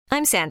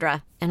I'm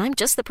Sandra, and I'm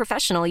just the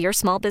professional your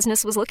small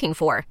business was looking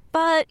for.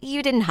 But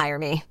you didn't hire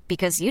me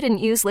because you didn't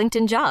use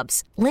LinkedIn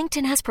Jobs.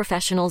 LinkedIn has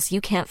professionals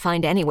you can't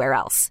find anywhere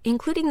else,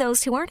 including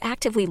those who aren't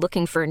actively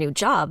looking for a new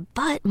job,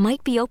 but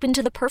might be open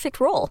to the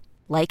perfect role,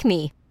 like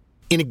me.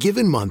 In a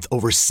given month,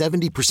 over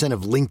 70%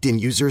 of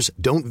LinkedIn users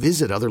don't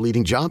visit other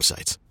leading job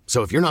sites.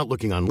 So if you're not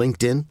looking on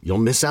LinkedIn, you'll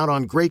miss out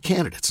on great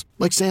candidates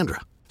like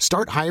Sandra.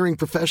 Start hiring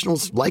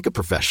professionals like a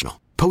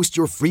professional. Post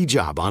your free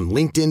job on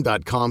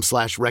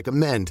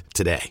linkedin.com/recommend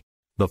today.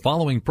 The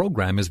following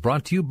program is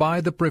brought to you by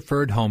the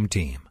Preferred Home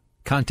Team.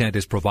 Content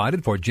is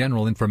provided for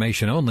general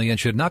information only and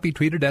should not be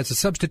treated as a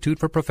substitute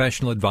for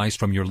professional advice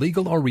from your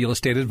legal or real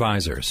estate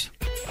advisors.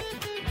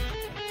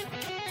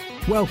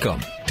 Welcome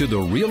to the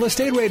Real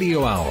Estate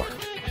Radio Hour,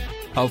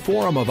 a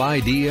forum of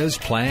ideas,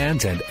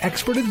 plans, and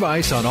expert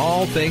advice on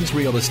all things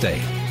real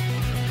estate.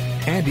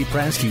 Andy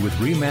Prasky with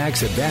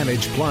RE/MAX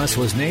Advantage Plus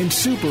was named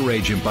Super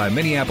Agent by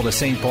Minneapolis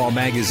St. Paul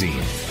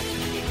Magazine.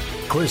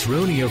 Chris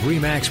Rooney of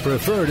RE/MAX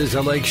Preferred is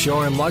a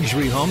lakeshore and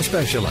luxury home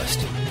specialist.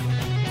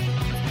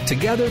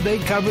 Together, they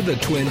cover the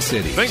Twin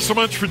Cities. Thanks so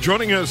much for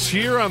joining us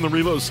here on the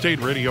Real Estate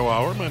Radio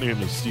Hour. My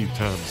name is Steve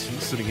Thompson,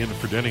 sitting in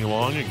for Denny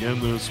Long again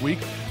this week.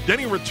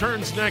 Denny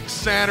returns next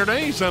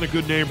Saturday. He's on a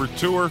Good Neighbor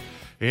tour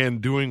and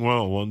doing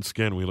well. Once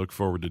again, we look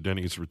forward to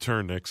Denny's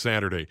return next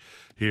Saturday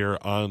here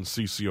on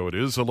CCO. It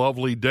is a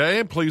lovely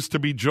day. Pleased to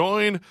be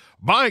joined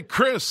by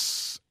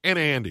Chris and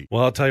Andy.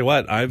 Well, I'll tell you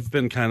what, I've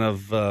been kind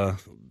of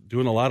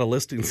doing a lot of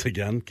listings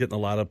again, getting a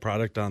lot of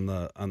product on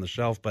the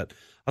shelf. But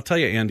I'll tell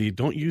you, Andy,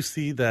 don't you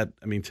see that?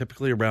 I mean,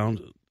 typically around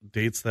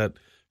dates that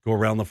go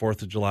around the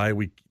 4th of July,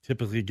 we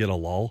typically get a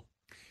lull.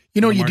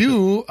 You know, you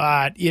do.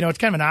 It's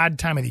kind of an odd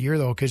time of the year,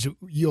 though, because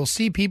you'll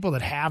see people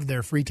that have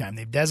their free time.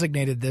 They've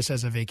designated this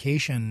as a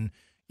vacation,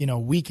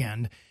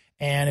 weekend.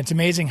 And it's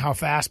amazing how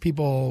fast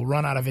people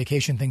run out of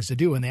vacation things to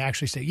do. And they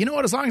actually say, you know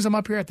what, as long as I'm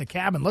up here at the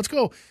cabin, let's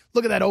go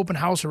look at that open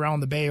house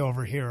around the bay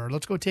over here. Or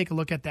let's go take a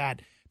look at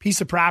that piece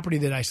of property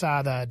that I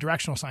saw the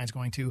directional signs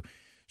going to.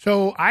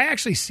 So I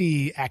actually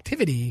see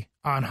activity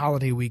on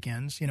holiday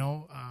weekends,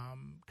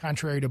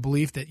 contrary to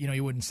belief that,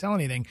 you wouldn't sell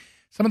anything.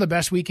 Some of the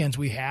best weekends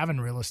we have in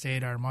real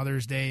estate are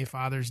Mother's Day,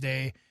 Father's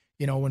Day,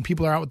 when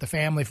people are out with the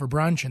family for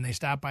brunch and they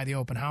stop by the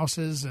open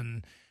houses.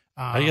 And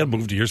you got to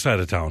move to your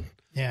side of town.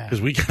 Yeah.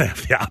 Because we kind of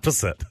have the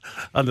opposite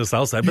on the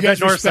south side. You but that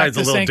north side's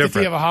a little different. The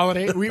sanctity of a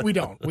holiday? We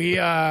don't.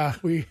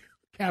 We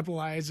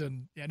capitalize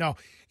and,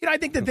 I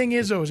think the thing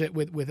is, though, is that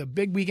with a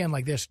big weekend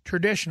like this,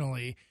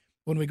 traditionally,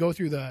 when we go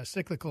through the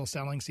cyclical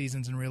selling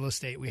seasons in real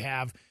estate, we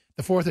have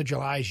the 4th of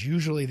July is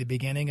usually the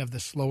beginning of the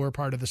slower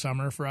part of the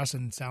summer for us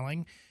in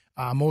selling.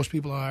 Most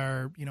people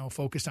are,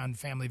 focused on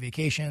family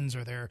vacations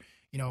or they're,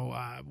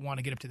 want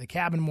to get up to the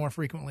cabin more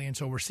frequently. And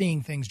so we're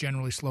seeing things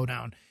generally slow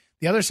down.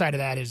 The other side of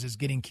that is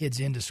getting kids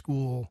into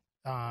school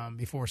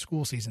before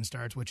school season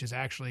starts, which is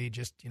actually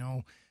just,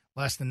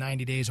 less than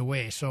 90 days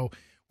away. So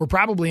we're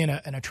probably in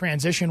a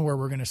transition where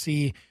we're going to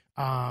see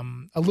a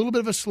little bit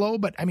of a slow.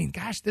 But, I mean,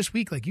 gosh, this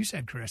week, like you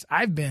said, Chris,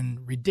 I've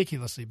been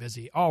ridiculously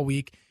busy all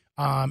week.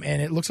 And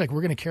it looks like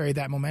we're going to carry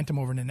that momentum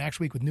over into next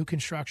week with new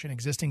construction,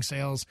 existing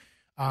sales.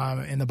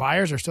 And the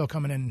buyers are still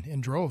coming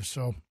in droves.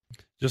 So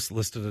just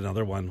listed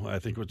another one, I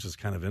think, which is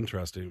kind of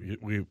interesting.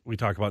 We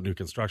talk about new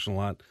construction a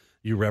lot.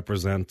 You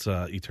represent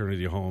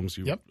Eternity Homes.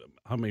 Yep.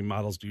 How many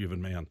models do you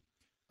even man?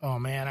 Oh,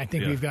 man, I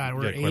think we've got,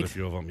 we're at 8. Quite a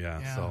few of them,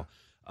 yeah.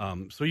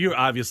 So you're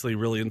obviously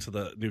really into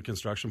the new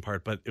construction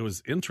part, but it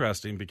was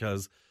interesting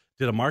because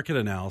did a market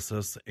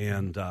analysis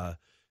and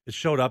it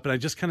showed up, and I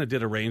just kind of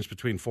did a range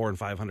between 400,000 and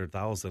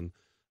 500,000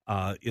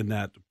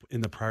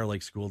 in the Prior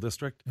Lake School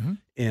District,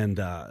 and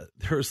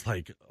there's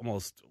like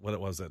almost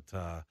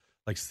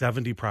like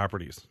 70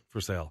 properties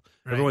for sale.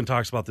 Right. Everyone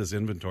talks about this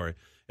inventory,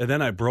 and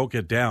then I broke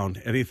it down.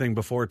 Anything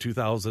before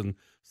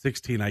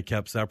 2016, I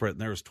kept separate,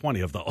 and there was 20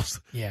 of those.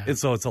 Yeah, and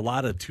so it's a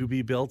lot of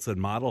to-be-builts and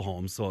model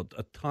homes. So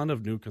a ton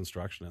of new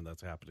construction, and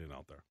that's happening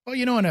out there. Well,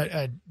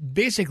 and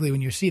basically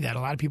when you see that, a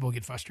lot of people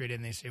get frustrated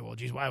and they say, "Well,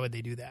 geez, why would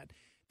they do that?"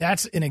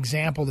 That's an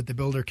example that the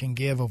builder can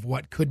give of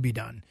what could be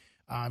done.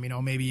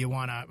 Maybe you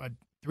want a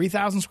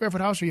 3,000 square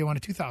foot house or you want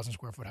a 2,000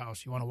 square foot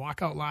house. You want a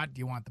walkout lot? Do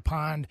you want the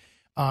pond?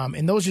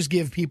 And those just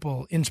give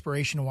people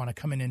inspiration to want to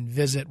come in and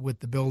visit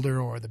with the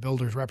builder or the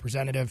builder's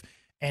representative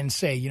and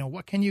say,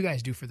 what can you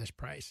guys do for this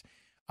price?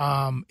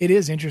 It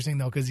is interesting,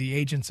 though, because the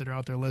agents that are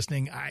out there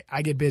listening,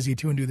 I get busy,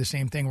 too, and do the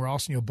same thing where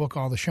also you'll book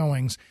all the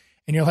showings.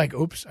 And you're like,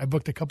 oops, I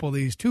booked a couple of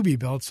these to be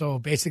built. So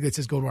basically it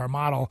says go to our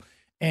model.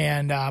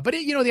 And but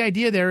the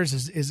idea there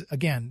is,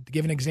 again, to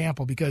give an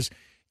example, because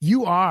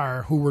you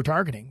are who we're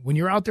targeting. When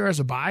you're out there as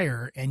a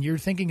buyer and you're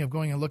thinking of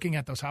going and looking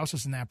at those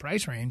houses in that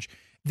price range,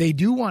 they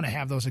do want to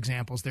have those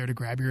examples there to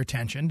grab your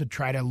attention, to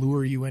try to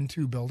lure you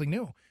into building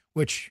new,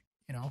 which,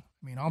 all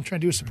I'm trying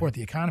to do is support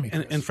the economy.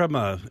 And from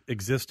a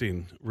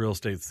existing real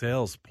estate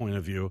sales point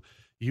of view,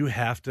 you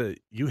have to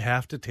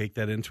take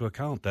that into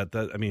account. That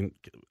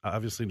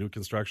obviously new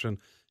construction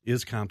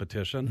is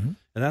competition.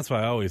 And that's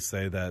why I always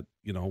say that,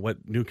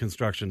 what new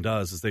construction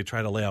does is they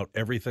try to lay out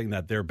everything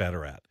that they're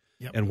better at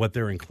and what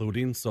they're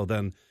including. So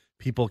then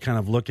people kind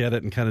of look at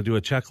it and kind of do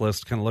a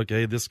checklist, kind of look,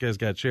 hey, this guy's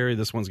got cherry,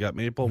 this one's got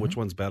maple, which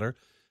one's better?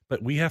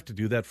 But we have to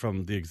do that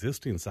from the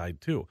existing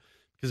side too.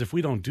 Because if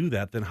we don't do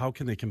that, then how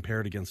can they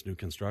compare it against new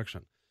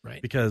construction?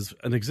 Right. Because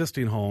an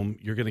existing home,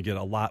 you're going to get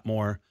a lot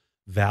more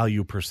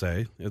value per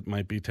se. It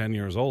might be 10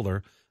 years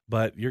older,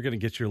 but you're going to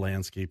get your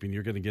landscaping,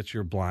 you're going to get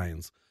your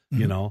blinds,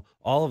 you know,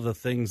 all of the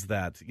things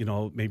that, you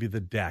know, maybe the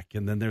deck,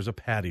 and then there's a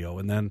patio,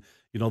 and then,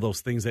 you know,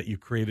 those things that you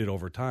created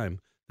over time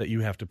that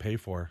you have to pay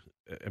for.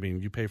 I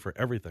mean, you pay for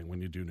everything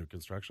when you do new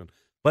construction,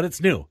 but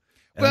it's new.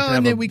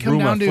 And then we come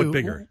down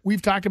to,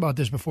 we've talked about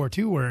this before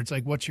too, where it's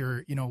like,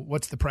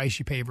 what's the price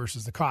you pay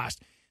versus the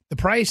cost? The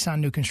price on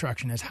new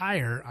construction is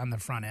higher on the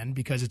front end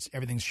because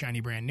everything's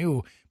shiny brand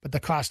new, but the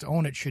cost to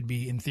own it should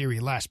be in theory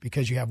less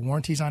because you have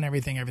warranties on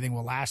everything. Everything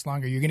will last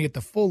longer. You're going to get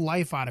the full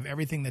life out of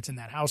everything that's in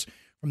that house,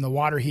 from the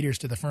water heaters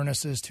to the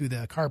furnaces to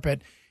the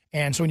carpet.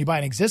 And so when you buy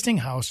an existing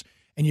house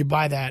and you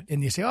buy that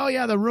and you say, oh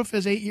yeah, the roof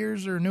is 8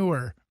 years or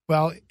newer.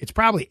 Well, it's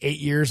probably 8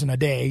 years and a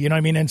day, you know what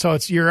I mean? And so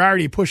you're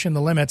already pushing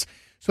the limits.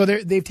 So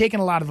they've taken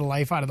a lot of the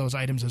life out of those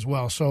items as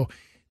well. So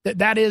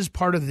that is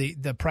part of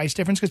the price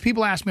difference, because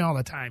people ask me all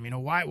the time, you know,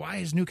 why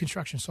is new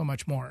construction so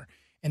much more?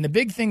 And the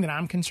big thing that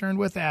I'm concerned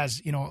with,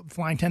 as, you know,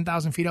 flying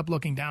 10,000 feet up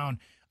looking down,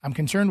 I'm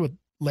concerned with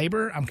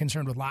labor, I'm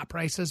concerned with lot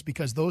prices,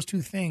 because those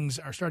two things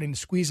are starting to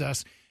squeeze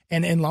us,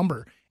 and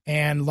lumber.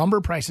 And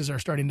lumber prices are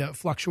starting to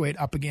fluctuate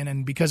up again,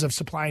 and because of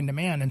supply and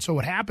demand. And so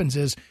what happens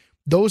is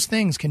those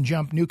things can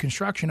jump new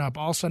construction up.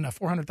 All of a sudden, a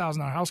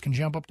 $400,000 house can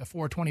jump up to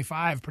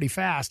 $425 pretty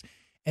fast.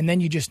 And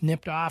then you just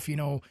nipped off, you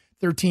know,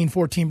 13,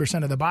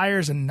 14% of the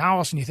buyers. And now all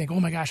of a sudden you think, oh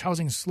my gosh,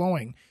 housing's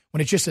slowing,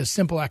 when it's just a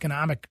simple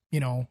economic, you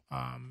know,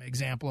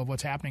 example of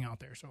what's happening out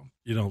there. So,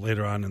 you know,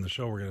 later on in the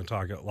show, we're going to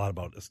talk a lot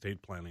about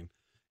estate planning.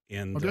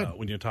 And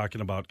when you're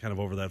talking about kind of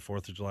over that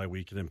 4th of July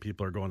weekend and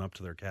people are going up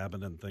to their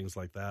cabin and things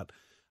like that,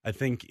 I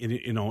think,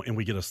 you know, and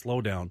we get a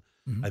slowdown.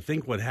 I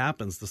think what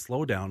happens, the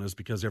slowdown, is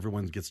because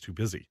everyone gets too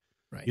busy,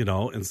 right? You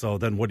know, and so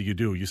then what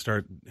do? You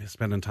start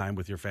spending time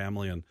with your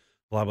family and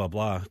blah, blah,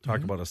 blah.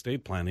 Talk about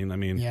estate planning. I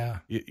mean,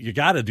 you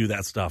got to do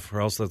that stuff,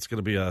 or else that's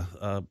going to be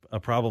a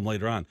problem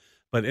later on.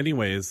 But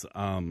anyways,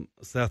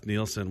 Seth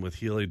Nielsen with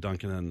Heley,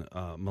 Duncan, and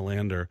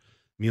Melander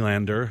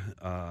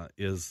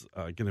is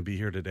going to be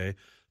here today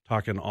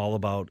talking all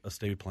about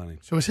estate planning.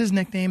 So is his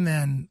nickname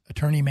then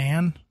Attorney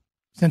Man,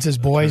 since his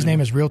boy's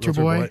name is Realtor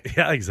Boy?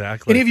 Yeah,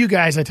 exactly. Any of you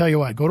guys, I tell you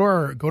what, go to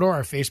our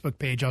Facebook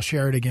page. I'll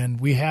share it again.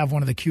 We have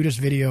one of the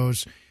cutest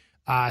videos.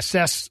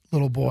 Seth's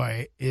little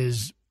boy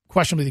is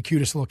questionably the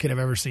cutest little kid I've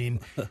ever seen.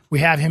 We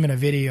have him in a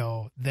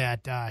video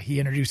that he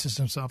introduces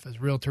himself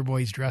as Realtor Boy.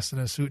 He's dressed in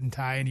a suit and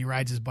tie, and he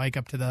rides his bike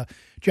up to the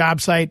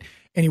job site,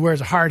 and he wears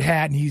a hard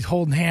hat, and he's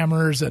holding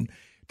hammers and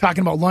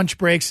talking about lunch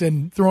breaks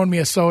and throwing me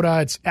a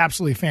soda. It's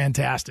absolutely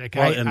fantastic.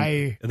 Well,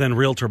 and then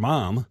Realtor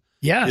Mom.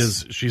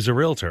 Yes. She's a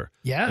realtor.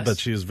 Yes. But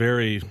she's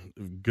very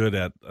good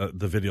at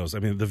the videos. I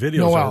mean, the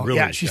videos are really...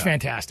 Yeah, she's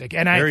fantastic.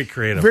 And very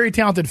creative. Very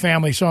talented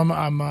family, so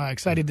I'm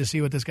excited to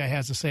see what this guy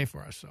has to say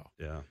for us. So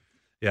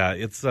Yeah,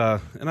 it's...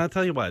 and I'll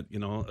tell you what, you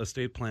know,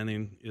 estate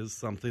planning is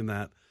something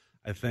that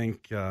I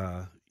think,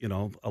 you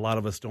know, a lot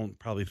of us don't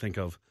probably think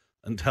of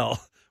until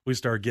we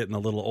start getting a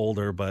little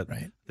older, but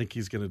I think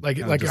he's going to like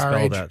dispel our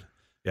age. that.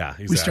 Yeah,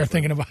 exactly. We start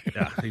thinking about it.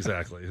 Yeah,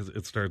 exactly.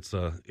 It starts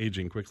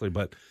aging quickly.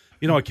 But,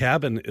 you know, a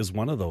cabin is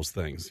one of those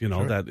things, you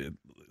know, that it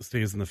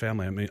stays in the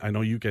family. I mean, I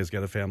know you guys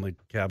got a family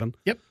cabin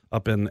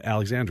up in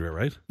Alexandria,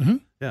 right? Mm-hmm.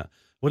 Yeah.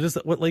 What is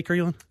that? What lake are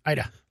you on?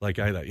 Ida. Like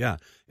Ida, yeah.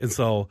 And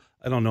so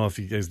I don't know if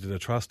you guys did a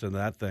trust in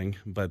that thing,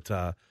 but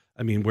I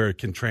mean, where it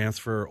can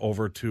transfer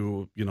over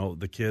to, you know,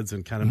 the kids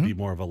and kind of be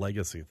more of a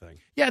legacy thing.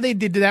 Yeah, they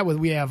did that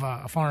we have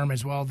a farm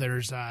as well.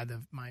 There's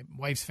my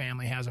wife's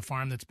family has a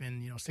farm that's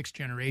been, you know, 6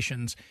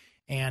 generations.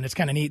 And it's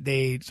kind of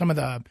neat. Some of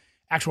the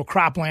actual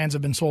croplands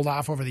have been sold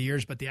off over the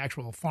years, but the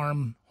actual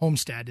farm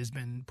homestead has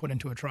been put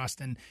into a trust.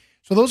 And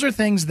so those are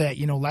things that,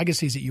 you know,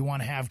 legacies that you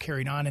want to have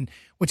carried on. And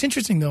what's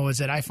interesting, though, is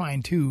that I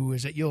find, too,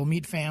 is that you'll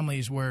meet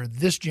families where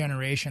this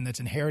generation that's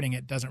inheriting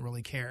it doesn't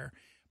really care,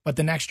 but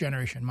the next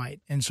generation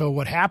might. And so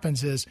what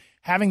happens is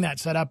having that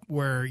set up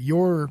where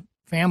your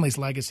family's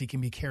legacy can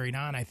be carried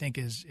on, I think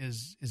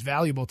is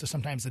valuable to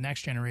sometimes the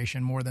next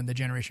generation more than the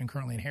generation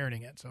currently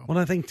inheriting it. So, well,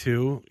 I think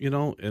too, you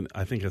know, and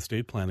I think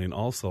estate planning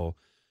also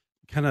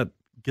kind of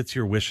gets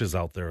your wishes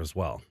out there as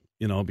well,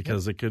 you know,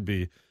 because it could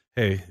be,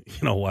 hey,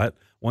 you know what,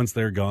 once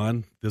they're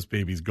gone, this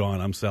baby's gone.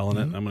 I'm selling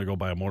it. I'm going to go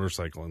buy a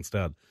motorcycle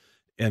instead.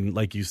 And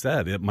like you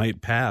said, it might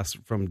pass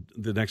from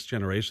the next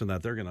generation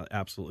that they're going to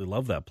absolutely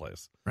love that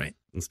place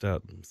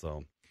instead.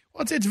 So.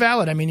 Well, it's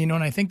valid. I mean, you know,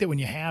 and I think that when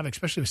you have,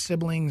 especially with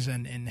siblings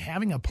and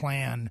having a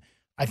plan,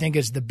 I think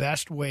is the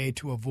best way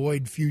to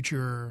avoid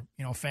future,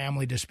 you know,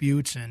 family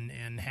disputes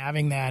and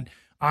having that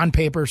on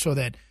paper so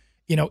that,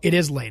 you know, it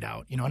is laid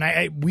out, you know,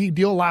 and we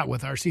deal a lot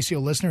with our CCO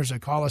listeners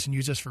that call us and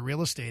use us for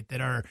real estate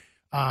that are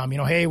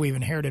Hey, we've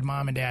inherited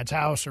mom and dad's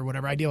house or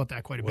whatever. I deal with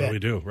that quite a bit. We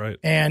do, right.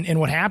 And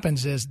what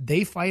happens is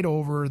they fight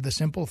over the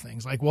simple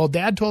things. Like, well,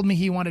 dad told me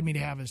he wanted me to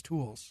have his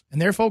tools. And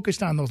they're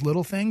focused on those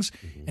little things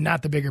and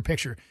not the bigger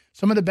picture.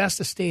 Some of the best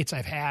estates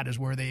I've had is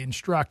where they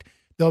instruct,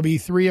 there'll be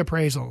 3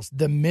 appraisals.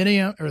 The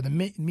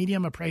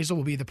medium appraisal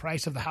will be the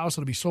price of the house.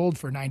 It'll be sold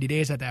for 90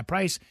 days at that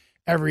price.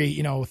 Every,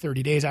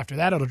 30 days after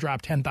that, it'll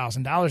drop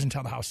 $10,000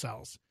 until the house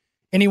sells.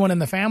 Anyone in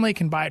the family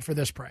can buy it for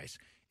this price.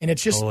 And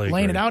it's just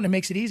laying it out, and it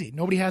makes it easy.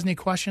 Nobody has any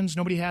questions.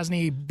 Nobody has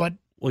any but.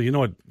 Well, you know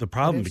what the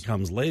problem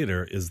becomes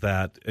later is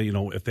that,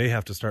 if they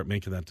have to start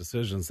making that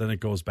decisions, then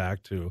it goes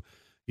back to,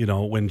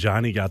 when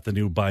Johnny got the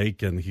new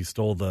bike and he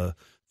stole the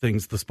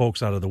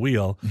spokes out of the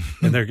wheel,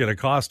 and they're going to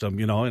cost them,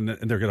 and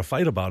they're going to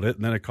fight about it.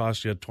 And then it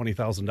costs you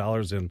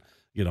 $20,000 in,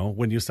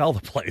 when you sell the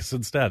place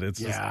instead. It's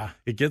just,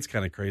 it gets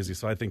kind of crazy.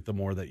 So I think the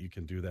more that you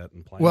can do that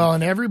and plan. Well,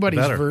 and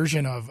everybody's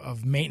version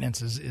of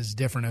maintenance is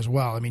different as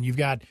well. I mean, you've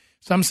got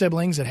some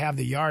siblings that have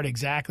the yard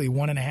exactly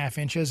 1.5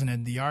 inches, and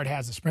then the yard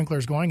has the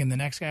sprinklers going, and the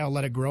next guy will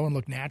let it grow and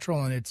look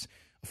natural, and it's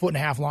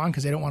 1.5 feet long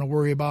because they don't want to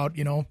worry about,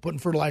 putting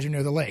fertilizer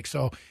near the lake.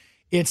 So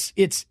it's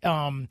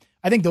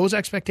I think those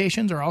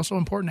expectations are also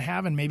important to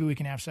have, and maybe we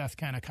can have Seth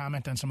kind of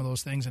comment on some of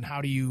those things and how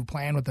do you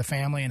plan with the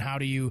family and how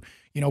do you,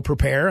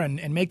 prepare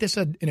and make this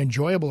an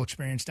enjoyable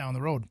experience down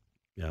the road.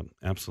 Yeah,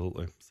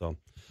 absolutely. So,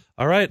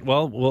 all right,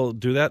 well, we'll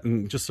do that.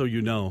 And just so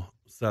you know,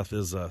 Seth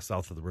is a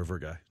south of the river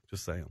guy.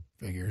 Just saying.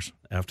 Figures.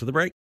 After the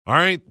break. All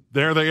right,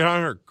 there they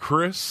are,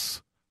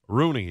 Chris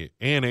Rooney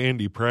and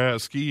Andy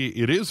Praske.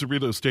 It is a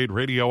Real Estate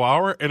Radio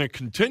Hour, and it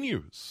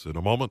continues in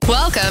a moment.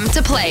 Welcome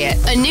to Play It,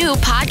 a new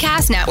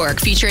podcast network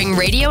featuring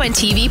radio and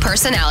TV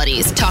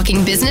personalities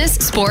talking business,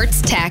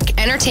 sports, tech,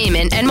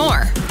 entertainment, and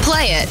more.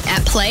 Play it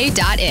at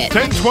play.it.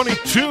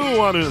 10:22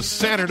 on a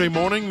Saturday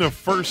morning, the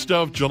 1st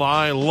of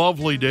July.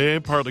 Lovely day,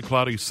 partly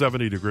cloudy,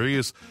 70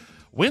 degrees.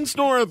 Winds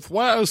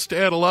northwest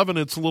at 11.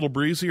 It's a little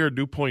breezy. Our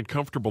dew point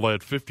comfortable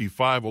at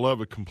 55. We'll have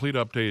a complete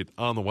update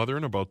on the weather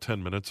in about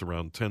 10 minutes,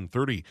 around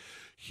 10:30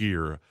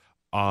 here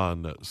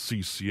on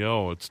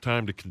CCO. It's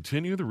time to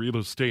continue the Real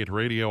Estate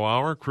Radio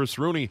Hour. Chris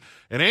Rooney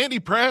and Andy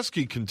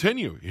Praske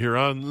continue here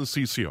on the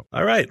CCO.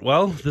 All right.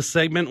 Well, this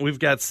segment, we've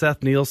got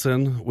Seth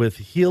Nielsen with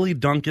Heley,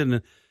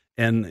 Duncan,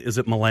 and is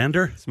it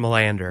Melander? It's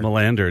Melander.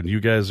 Melander. And you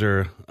guys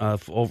are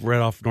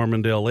right off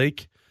Normandale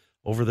Lake.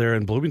 Over there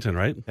in Bloomington,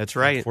 right? That's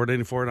right.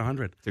 484 and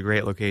 100. It's a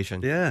great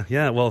location.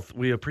 Yeah. Well,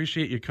 we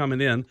appreciate you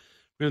coming in.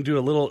 We're going to do a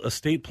little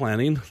estate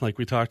planning like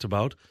we talked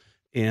about.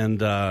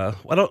 And I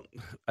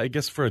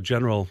guess for a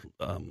general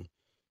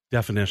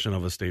definition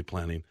of estate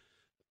planning,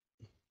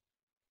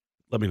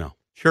 let me know.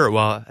 Sure.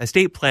 Well,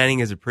 estate planning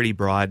is a pretty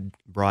broad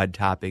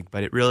topic,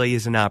 but it really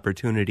is an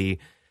opportunity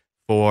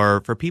for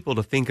people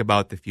to think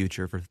about the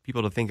future, for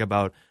people to think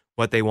about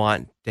what they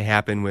want to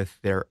happen with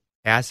their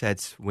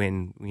assets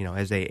when,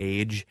 as they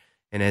age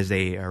and as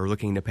they are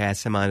looking to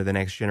pass them on to the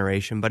next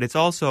generation. But it's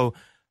also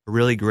a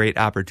really great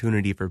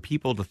opportunity for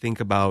people to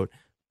think about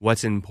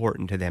what's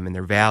important to them and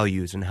their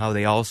values and how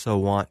they also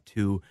want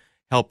to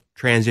help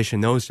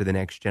transition those to the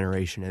next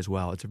generation as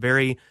well. It's a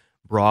very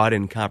broad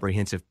and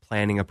comprehensive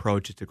planning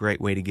approach. It's a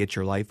great way to get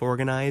your life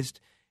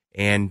organized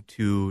and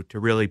to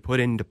really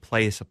put into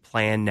place a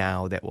plan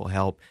now that will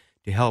help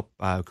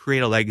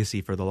create a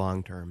legacy for the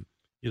long term.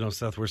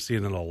 Seth, we're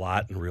seeing it a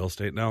lot in real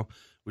estate now.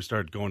 We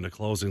started going to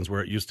closings where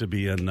it used to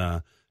be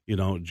in,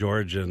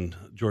 George and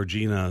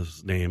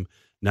Georgina's name.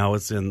 Now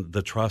it's in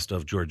the trust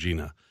of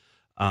Georgina.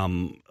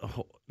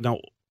 Now,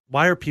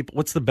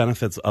 what's the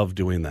benefits of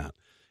doing that?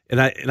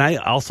 And I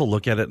also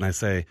look at it and I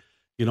say,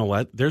 you know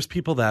what? There's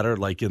people that are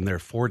like in their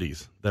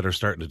 40s that are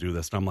starting to do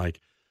this. And I'm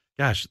like,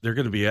 gosh, they're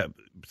going to be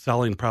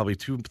selling probably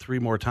 2-3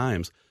 more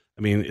times.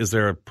 I mean, is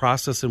there a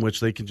process in which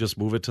they can just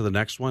move it to the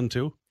next one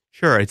too?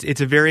 Sure.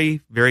 It's a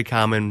very, very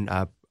common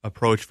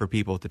approach for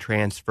people to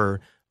transfer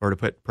or to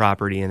put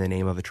property in the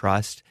name of a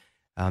trust.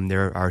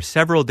 There are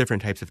several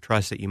different types of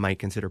trusts that you might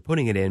consider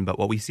putting it in, but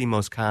what we see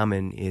most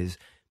common is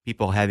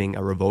people having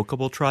a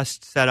revocable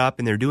trust set up,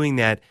 and they're doing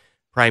that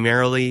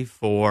primarily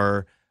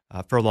for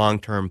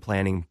long-term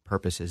planning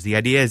purposes. The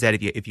idea is that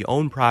if you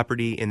own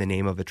property in the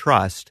name of a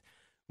trust,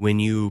 when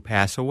you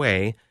pass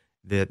away,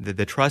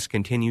 the trust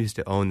continues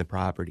to own the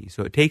property.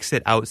 So it takes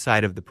it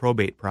outside of the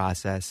probate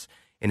process,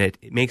 and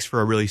it makes for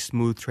a really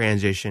smooth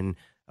transition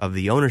of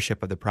the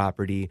ownership of the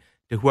property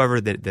to whoever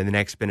the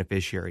next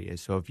beneficiary is.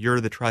 So if you're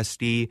the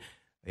trustee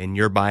and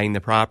you're buying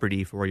the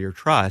property for your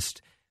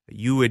trust,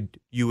 you would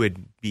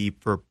be,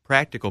 for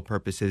practical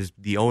purposes,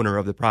 the owner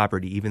of the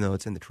property, even though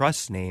it's in the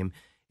trust's name.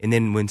 And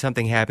then when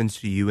something happens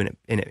to you and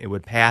it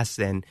would pass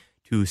then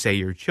to, say,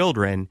 your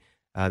children,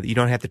 you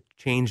don't have to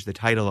change the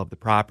title of the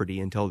property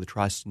until the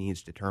trust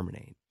needs to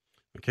terminate.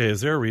 Okay, is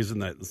there a reason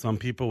that some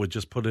people would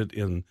just put it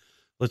in?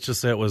 Let's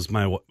just say it was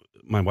my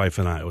wife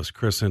and I. It was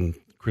Christine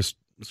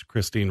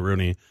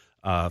Rooney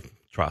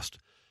trust.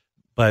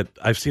 But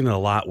I've seen it a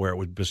lot where it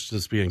would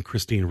just be in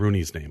Christine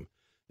Rooney's name.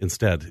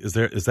 instead. Is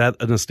that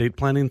an estate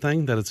planning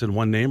thing that it's in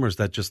one name, or is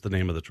that just the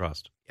name of the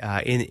trust?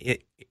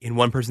 In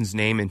one person's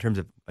name, in terms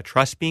of a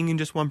trust being in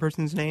just one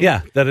person's name?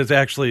 Yeah, that it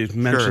actually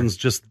mentions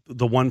just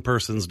the one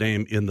person's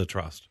name in the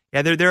trust.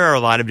 Yeah, there are a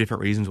lot of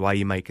different reasons why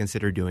you might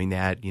consider doing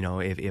that. You know,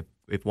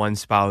 if one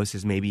spouse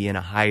is maybe in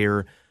a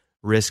higher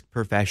risk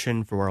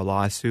profession for a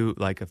lawsuit,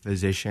 like a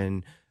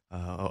physician,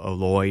 a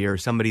lawyer,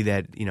 somebody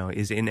that, you know,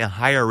 is in a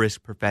higher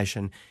risk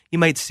profession, you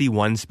might see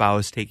one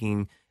spouse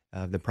taking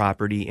the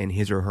property in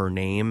his or her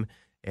name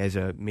as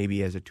a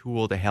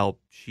tool to help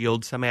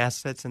shield some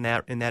assets in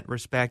that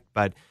respect.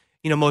 But,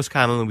 you know, most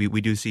commonly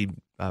we do see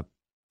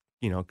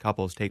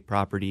couples take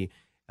property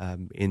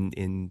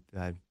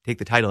take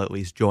the title at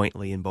least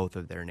jointly in both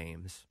of their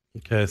names.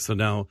 Okay, so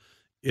now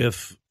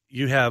if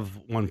you have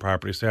one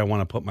property, say I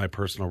want to put my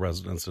personal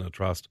residence in a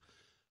trust,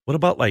 what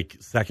about like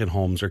second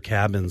homes or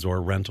cabins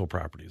or rental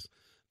properties?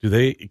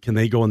 Can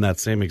they go in that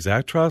same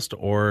exact trust,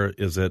 or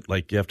is it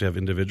like you have to have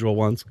individual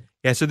ones?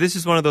 Yeah, so this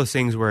is one of those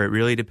things where it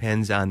really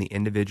depends on the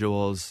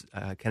individual's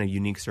kind of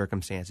unique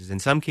circumstances. In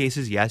some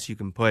cases, yes, you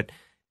can put,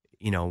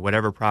 you know,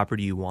 whatever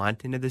property you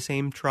want into the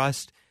same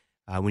trust.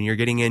 When you're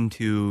getting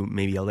into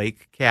maybe a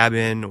lake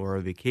cabin or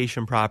a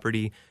vacation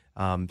property,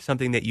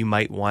 something that you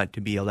might want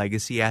to be a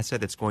legacy asset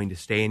that's going to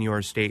stay in your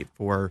estate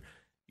for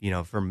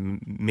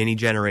many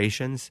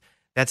generations,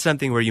 that's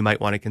something where you might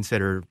want to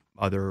consider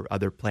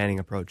other planning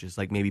approaches,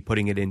 like maybe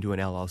putting it into an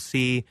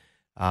LLC.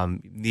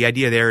 The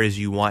idea there is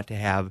you want to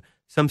have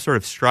some sort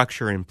of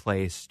structure in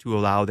place to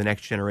allow the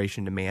next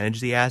generation to manage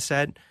the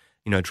asset.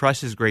 You know,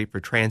 trust is great for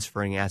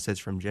transferring assets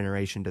from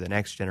generation to the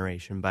next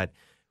generation, but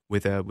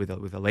with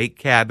a lake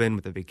cabin,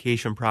 with a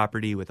vacation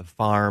property, with a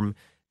farm,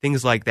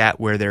 things like that,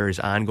 where there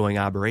is ongoing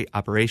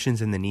operations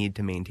and the need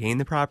to maintain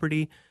the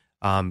property,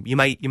 you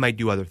might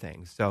do other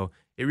things. So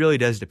it really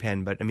does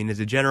depend. But I mean, as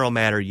a general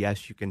matter,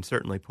 yes, you can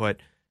certainly put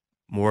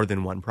more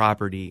than one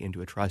property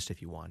into a trust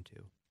if you want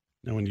to.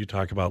 Now, when you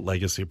talk about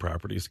legacy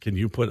properties, can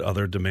you put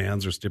other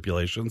demands or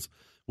stipulations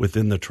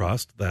within the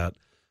trust that,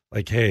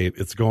 like, hey,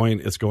 it's going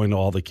to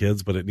all the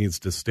kids, but it needs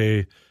to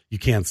stay, you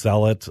can't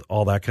sell it,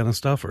 all that kind of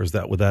stuff? Or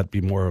would that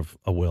be more of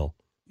a will?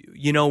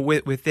 You know,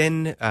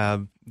 within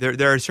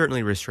there are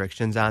certainly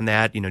restrictions on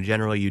that. You know,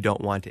 generally you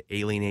don't want to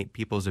alienate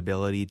people's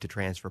ability to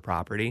transfer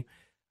property.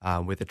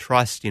 With a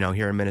trust, you know,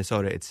 here in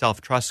Minnesota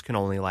itself, trusts can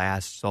only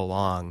last so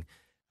long.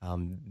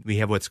 We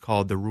have what's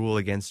called the rule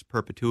against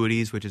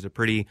perpetuities, which is a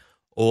pretty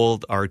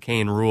old,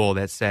 arcane rule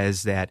that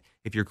says that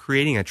if you're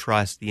creating a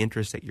trust, the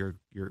interest that you're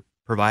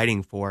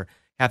providing for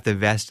have to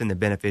vest in the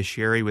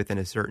beneficiary within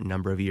a certain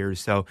number of years.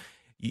 So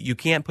you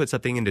can't put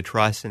something into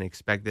trust and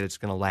expect that it's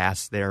going to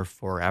last there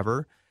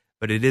forever.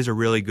 But it is a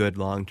really good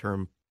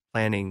long-term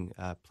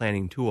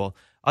planning tool.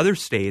 Other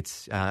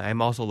states,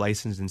 I'm also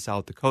licensed in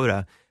South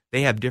Dakota,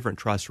 they have different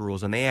trust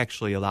rules, and they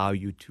actually allow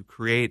you to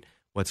create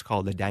what's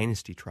called a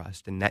dynasty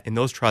trust, and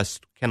those trusts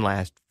can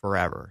last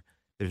forever.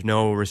 There's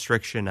no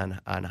restriction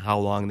on how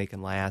long they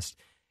can last.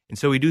 And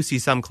so we do see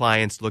some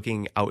clients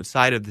looking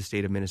outside of the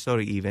state of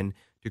Minnesota even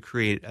to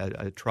create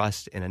a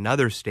trust in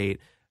another state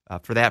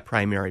for that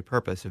primary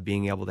purpose of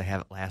being able to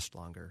have it last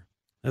longer.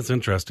 That's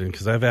interesting,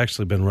 because I've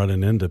actually been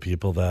running into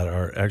people that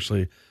are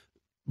actually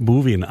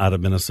moving out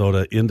of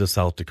Minnesota into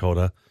South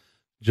Dakota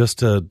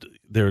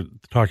they're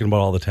talking about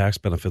all the tax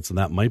benefits, and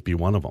that might be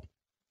one of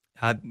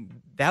them.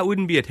 That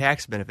wouldn't be a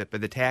tax benefit,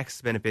 but the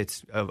tax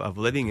benefits of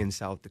living in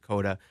South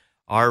Dakota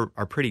are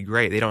pretty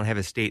great. They don't have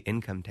a state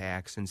income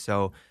tax, and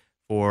so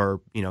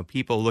for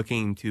people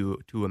looking to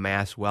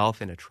amass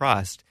wealth in a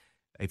trust,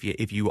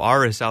 if you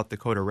are a South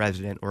Dakota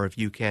resident, or if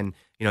you can,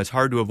 it's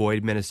hard to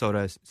avoid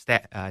Minnesota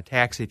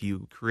tax if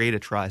you create a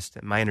trust.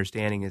 And my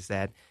understanding is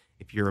that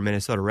if you're a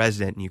Minnesota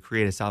resident and you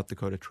create a South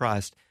Dakota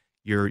trust,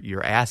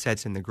 your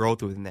assets and the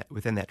growth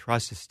within that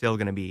trust is still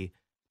going to be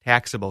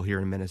taxable here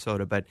in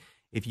Minnesota. But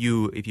if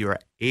you are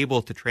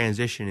able to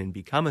transition and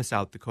become a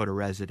South Dakota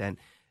resident,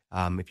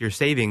 if you're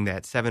saving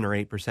that 7 or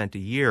 8% a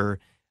year,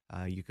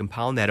 you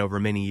compound that over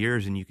many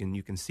years, and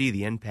you can see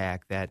the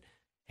impact that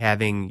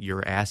having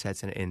your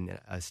assets in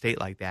a state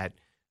like that,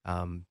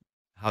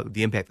 how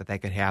the impact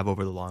that could have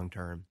over the long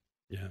term.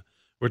 Yeah,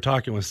 we're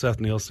talking with Seth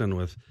Nielsen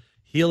with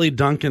Heley,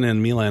 Duncan,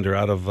 and Melander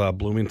out of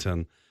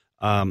Bloomington.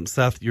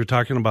 Seth, you're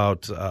talking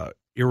about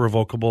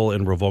irrevocable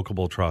and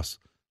revocable trusts,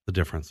 the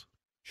difference.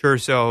 Sure.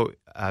 So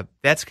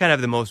that's kind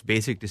of the most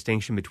basic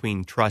distinction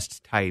between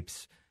trust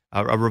types.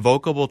 A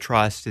revocable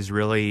trust is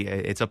really,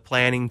 it's a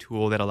planning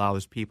tool that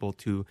allows people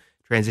to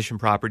transition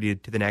property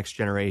to the next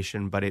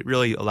generation, but it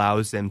really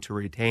allows them to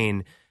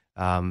retain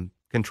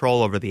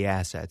control over the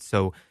assets.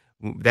 So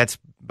that's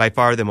by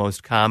far the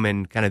most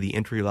common kind of the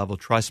entry-level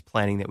trust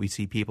planning that we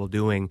see people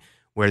doing,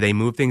 where they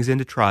move things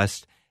into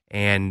trust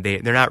and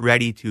they're not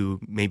ready to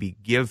maybe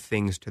give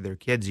things to their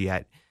kids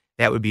yet.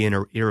 That would be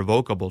an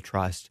irrevocable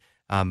trust.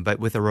 But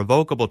with a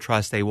revocable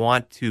trust, they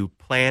want to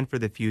plan for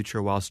the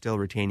future while still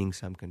retaining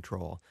some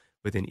control.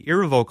 With an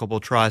irrevocable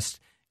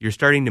trust, you're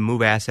starting to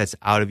move assets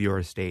out of your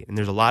estate. And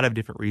there's a lot of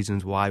different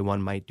reasons why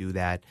one might do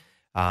that.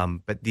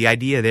 But the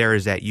idea there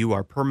is that you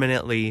are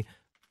permanently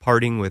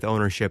parting with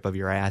ownership of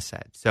your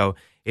asset. So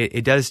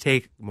it does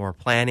take more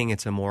planning.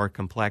 It's a more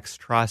complex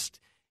trust,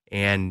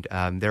 and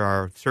there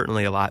are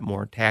certainly a lot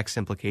more tax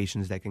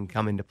implications that can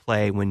come into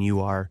play when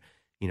you are,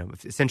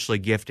 essentially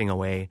gifting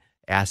away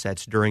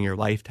assets during your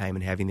lifetime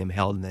and having them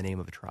held in the name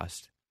of a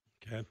trust.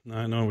 Okay.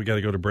 I know we got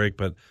to go to break,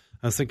 but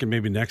I was thinking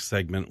maybe next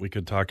segment we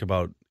could talk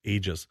about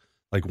ages,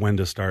 like when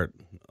to start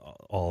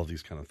all of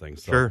these kind of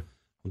things. So sure.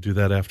 We'll do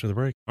that after the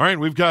break. All right,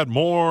 we've got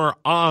more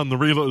on the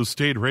Real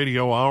Estate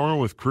Radio Hour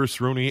with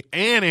Chris Rooney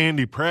and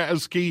Andy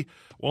Prasky.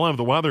 We'll have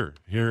the weather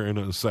here in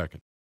a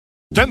second.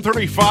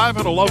 10:35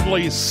 on a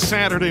lovely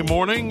Saturday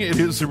morning. It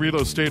is the Real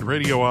Estate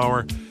Radio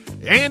Hour.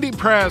 Andy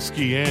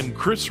Prasky and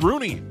Chris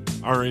Rooney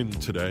are in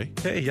today.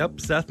 Okay,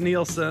 yep. Seth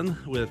Nielsen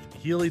with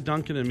Heley,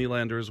 Duncan, and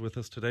Melander is with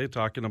us today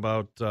talking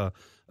about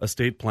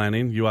estate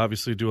planning. You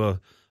obviously do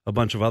a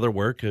bunch of other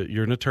work.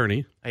 You're an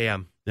attorney. I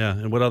am. Yeah,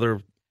 and what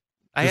other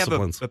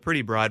disciplines? I have a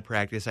pretty broad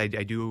practice. I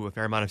do a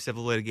fair amount of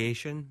civil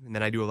litigation, and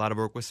then I do a lot of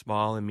work with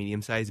small and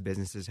medium-sized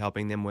businesses,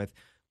 helping them with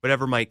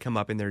whatever might come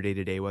up in their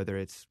day-to-day, whether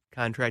it's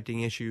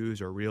contracting issues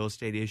or real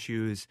estate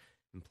issues,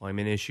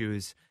 employment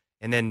issues.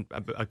 And then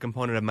a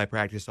component of my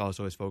practice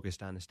also is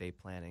focused on estate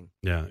planning.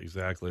 Yeah,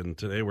 exactly. And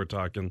today we're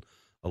talking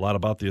a lot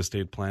about the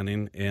estate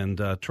planning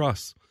and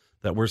trusts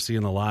that we're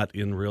seeing a lot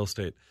in real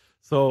estate.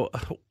 So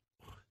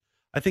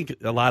I think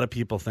a lot of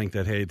people think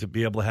that, hey, to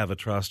be able to have a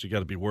trust, you got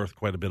to be worth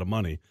quite a bit of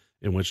money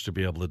in which to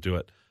be able to do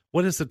it.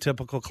 What is the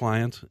typical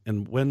client,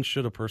 and when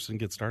should a person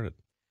get started?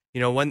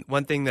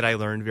 One thing that I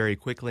learned very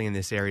quickly in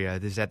this area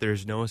is that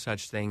there's no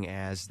such thing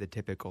as the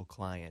typical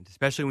client,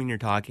 especially when you're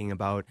talking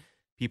about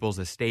people's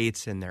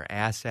estates and their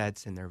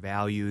assets and their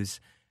values.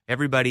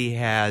 Everybody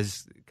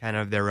has kind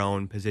of their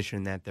own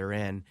position that they're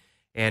in.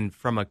 And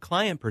from a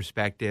client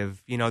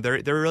perspective,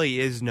 there really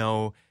is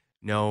no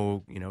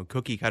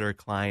cookie cutter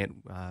client,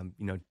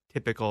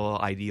 typical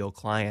ideal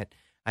client.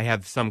 I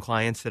have some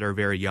clients that are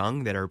very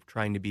young that are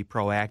trying to be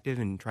proactive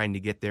and trying to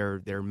get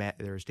their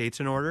estates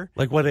in order.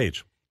 Like what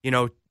age?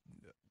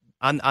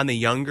 On the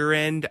younger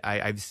end,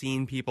 I've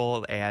seen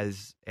people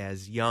as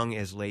young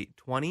as late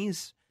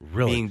 20s.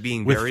 Really?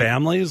 Being with very,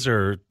 families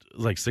or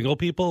like single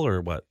people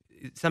or what?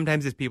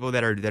 Sometimes it's people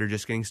that are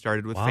just getting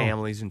started with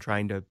families and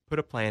trying to put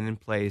a plan in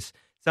place.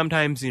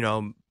 Sometimes,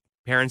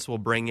 parents will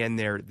bring in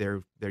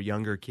their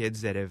younger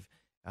kids that have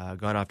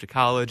gone off to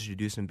college to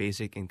do some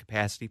basic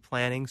incapacity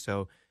planning.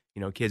 So,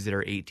 kids that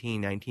are 18,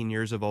 19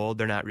 years of old,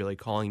 they're not really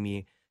calling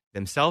me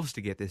themselves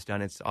to get this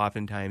done. It's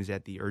oftentimes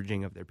at the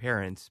urging of their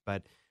parents.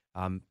 But,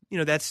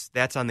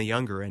 that's on the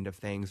younger end of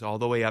things, all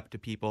the way up to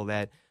people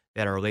that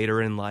are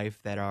later in life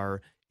that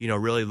are,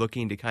 really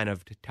looking to kind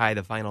of tie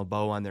the final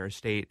bow on their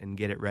estate and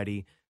get it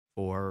ready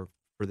for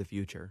the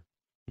future.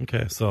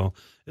 Okay. So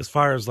as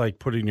far as like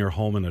putting your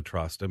home in a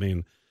trust, I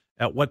mean,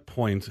 at what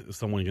point is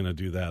someone going to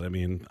do that? I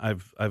mean,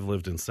 I've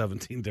lived in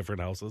 17 different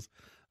houses.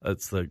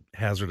 It's the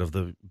hazard of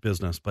the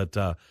business. But,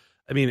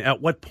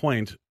 at what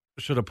point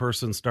should a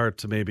person start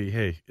to maybe,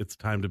 hey, it's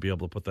time to be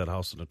able to put that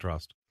house in a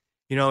trust?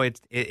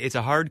 It's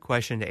a hard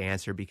question to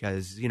answer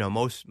because,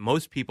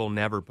 most people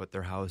never put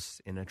their house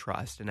in a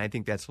trust. And I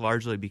think that's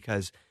largely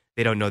because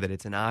they don't know that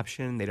it's an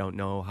option. They don't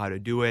know how to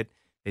do it.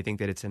 They think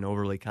that it's an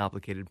overly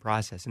complicated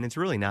process. And it's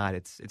really not.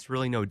 It's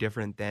really no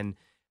different than,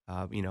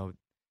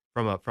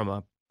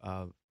 from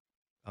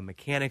a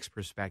mechanic's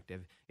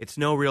perspective. It's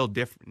no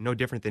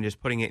different than just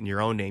putting it in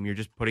your own name. You're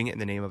just putting it in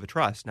the name of a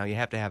trust. Now, you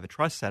have to have a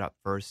trust set up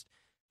first.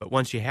 But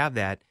once you have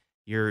that,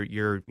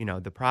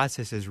 the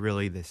process is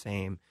really the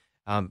same.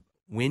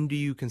 When do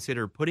you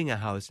consider putting a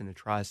house in a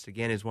trust?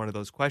 Again, is one of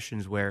those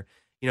questions where,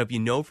 if you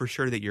know for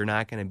sure that you're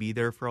not going to be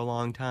there for a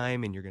long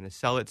time and you're going to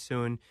sell it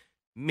soon,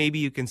 maybe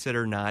you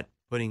consider not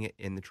putting it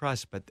in the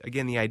trust. But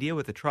again, the idea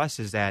with the trust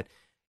is that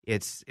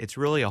it's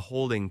really a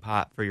holding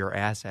pot for your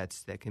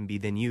assets that can be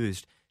then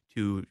used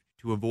to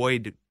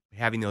avoid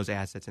having those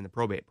assets in the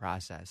probate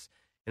process.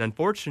 And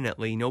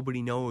unfortunately,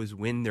 nobody knows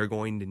when they're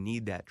going to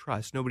need that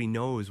trust. Nobody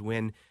knows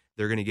when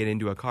they're going to get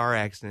into a car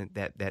accident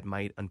that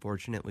might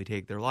unfortunately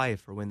take their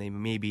life, or when they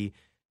may be,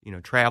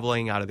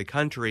 traveling out of the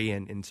country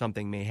and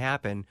something may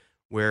happen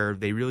where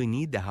they really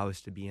need the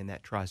house to be in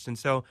that trust. And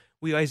so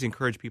we always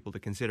encourage people to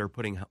consider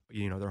putting,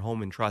 their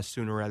home in trust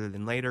sooner rather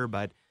than later.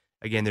 But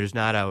again, there's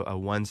not a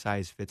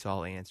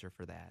one-size-fits-all answer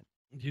for that.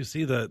 Do you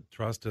see the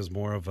trust as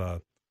more of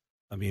a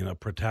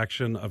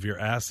protection of your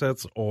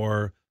assets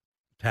or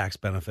tax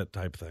benefit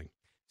type thing?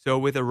 So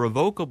with a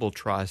revocable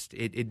trust,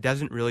 it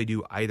doesn't really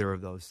do either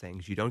of those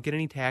things. You don't get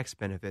any tax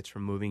benefits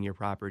from moving your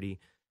property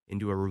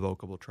into a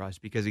revocable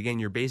trust because, again,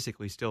 you're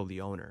basically still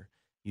the owner.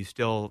 You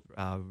still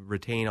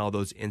retain all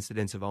those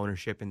incidents of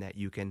ownership in that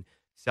you can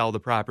sell the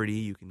property,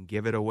 you can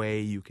give it away,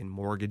 you can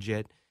mortgage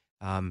it.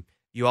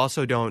 You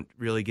also don't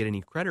really get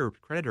any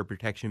creditor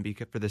protection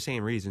because for the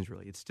same reasons,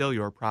 really. It's still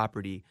your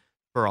property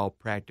for all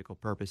practical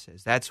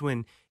purposes. That's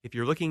when, if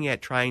you're looking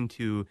at trying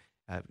to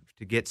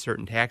get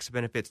certain tax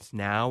benefits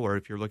now, or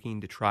if you're looking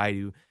to try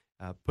to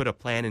put a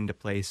plan into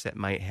place that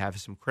might have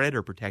some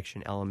creditor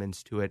protection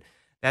elements to it,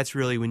 that's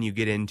really when you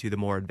get into the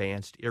more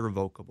advanced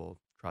irrevocable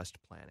trust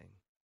planning.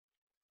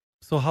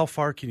 So how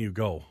far can you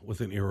go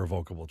with an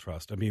irrevocable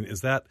trust? I mean,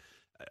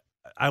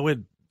 I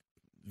would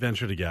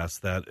venture to guess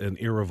that an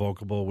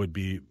irrevocable would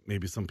be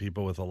maybe some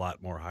people with a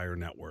lot more higher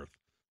net worth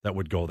that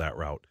would go that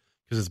route,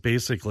 because it's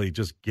basically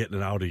just getting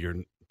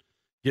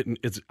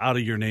it's out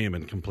of your name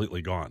and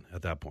completely gone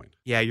at that point.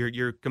 Yeah,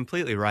 you're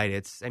completely right.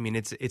 It's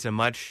a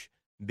much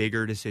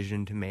bigger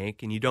decision to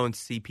make, and you don't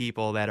see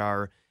people that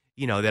are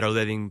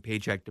living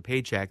paycheck to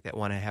paycheck that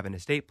want to have an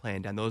estate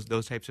plan done.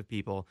 Those types of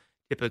people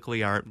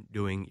typically aren't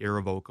doing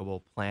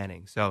irrevocable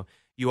planning. So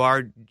you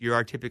are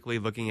typically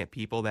looking at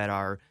people that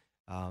are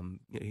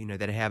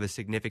that have a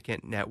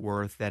significant net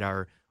worth, that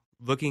are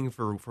looking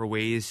for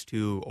ways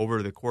to,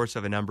 over the course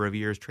of a number of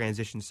years,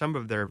 transition some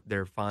of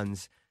their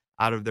funds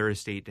out of their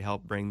estate to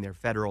help bring their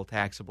federal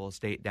taxable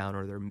estate down,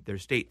 or their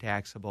state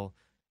taxable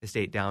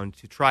estate down,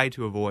 to try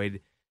to avoid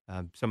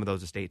some of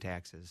those estate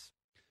taxes.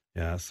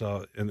 Yeah.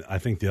 So, and I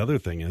think the other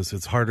thing is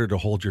it's harder to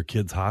hold your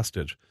kids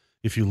hostage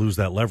if you lose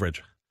that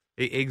leverage.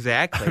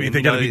 Exactly. I mean,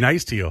 they got to be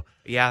nice to you.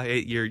 Yeah,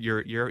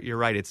 you're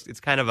right. It's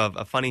kind of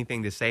a funny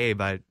thing to say,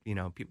 but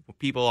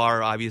people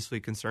are obviously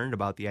concerned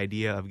about the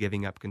idea of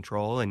giving up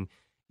control, and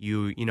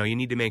you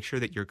need to make sure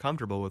that you're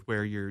comfortable with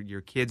where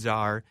your kids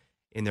are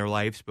in their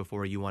lives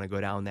before you want to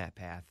go down that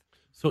path.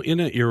 So, in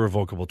an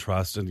irrevocable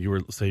trust, and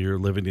you're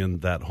living in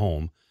that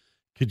home,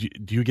 do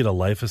you get a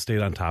life estate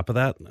on top of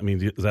that? I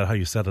mean, is that how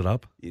you set it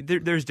up?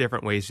 There's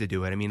different ways to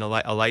do it. I mean,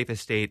 a life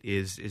estate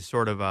is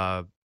sort of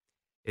a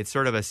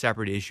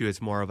separate issue.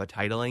 It's more of a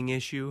titling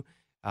issue.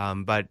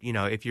 But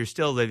if you're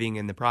still living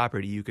in the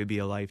property, you could be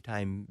a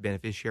lifetime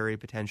beneficiary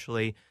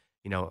potentially.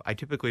 I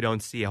typically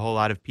don't see a whole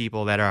lot of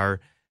people that are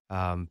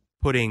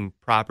putting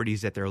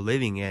properties that they're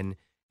living in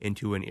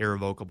into an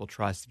irrevocable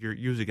trust. You're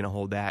usually going to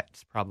hold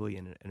that probably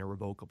in a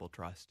revocable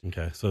trust.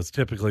 Okay, so it's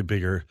typically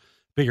bigger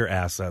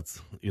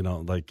assets.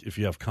 Like if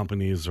you have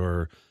companies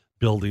or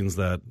buildings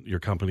that your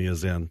company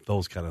is in,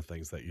 those kind of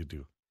things that you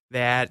do.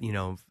 That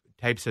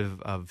types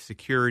of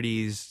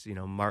securities,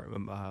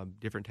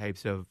 different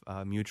types of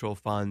mutual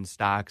funds,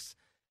 stocks.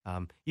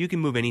 You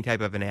can move any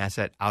type of an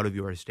asset out of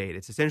your estate.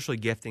 It's essentially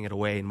gifting it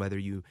away, and whether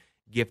you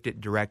gift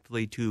it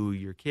directly to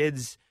your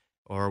kids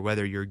or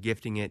whether you're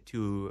gifting it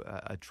to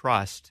a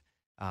trust,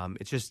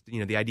 it's just,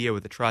 the idea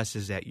with the trust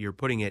is that you're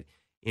putting it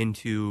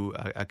into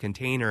a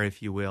container,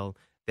 if you will,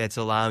 that's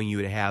allowing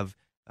you to have,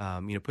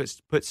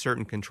 put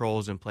certain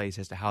controls in place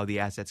as to how the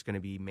asset's going to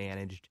be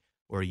managed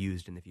or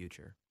used in the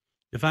future.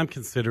 If I'm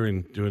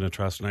considering doing a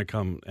trust and I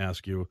come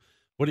ask you,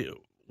 what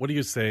do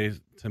you say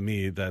to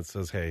me that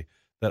says, hey,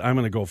 that I'm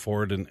going to go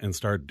forward and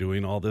start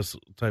doing all this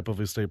type of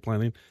estate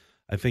planning?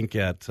 I think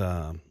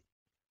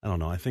I don't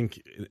know. I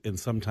think and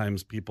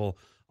sometimes people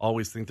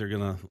always think they're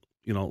going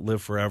to,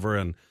 live forever.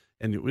 And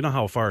we know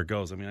how far it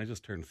goes. I mean, I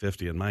just turned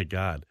 50 and my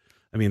God,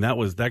 I mean,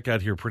 that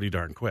got here pretty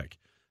darn quick,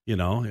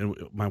 and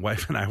my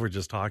wife and I were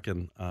just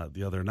talking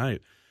the other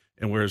night.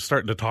 And we're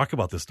starting to talk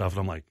about this stuff,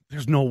 and I'm like,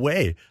 "There's no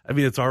way." I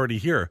mean, it's already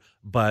here.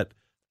 But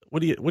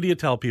what do you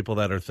tell people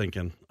that are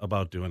thinking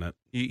about doing it?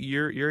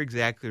 You're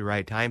exactly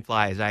right. Time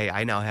flies.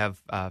 I now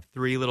have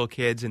 3 little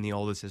kids, and the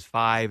oldest is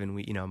 5. And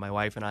my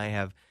wife and I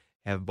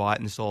have bought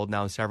and sold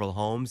now several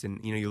homes. And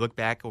you look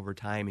back over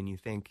time, and you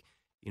think,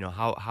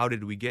 how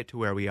did we get to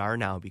where we are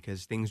now?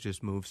 Because things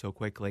just move so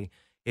quickly.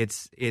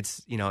 It's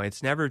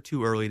never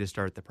too early to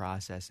start the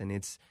process, and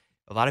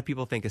a lot of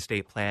people think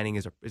estate planning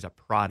is a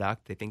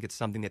product. They think it's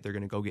something that they're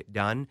going to go get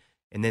done,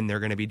 and then they're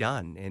going to be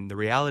done. And the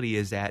reality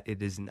is that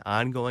it is an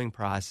ongoing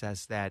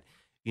process that,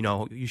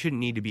 you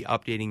shouldn't need to be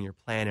updating your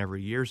plan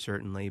every year,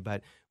 certainly.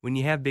 But when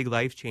you have big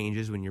life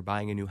changes, when you're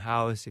buying a new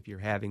house, if you're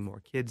having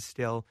more kids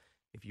still,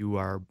 if you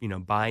are,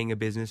 buying a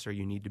business or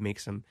you need to make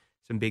some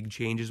big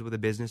changes with a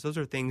business, those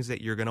are things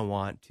that you're going to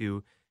want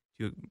to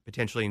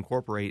potentially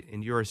incorporate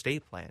into your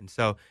estate plan.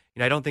 So,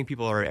 I don't think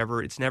people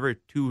it's never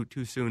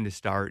too soon to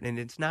start, and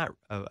it's not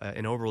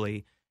an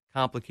overly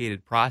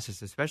complicated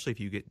process, especially if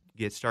you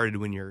get started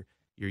when you're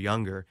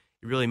younger.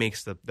 It really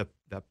makes the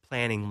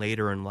planning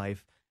later in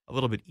life a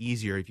little bit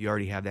easier if you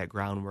already have that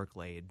groundwork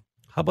laid.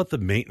 How about the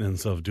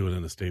maintenance of doing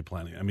an estate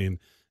planning? I mean,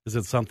 is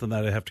it something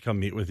that I have to come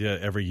meet with you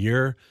every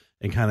year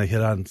and kind of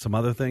hit on some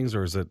other things,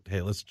 or is it,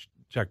 hey, let's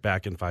check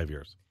back in 5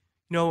 years?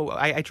 No,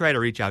 I try to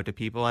reach out to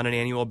people on an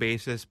annual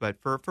basis, but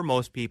for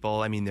most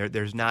people, I mean,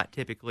 there's not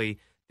typically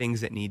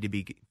things that need to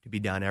be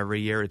done every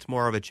year. It's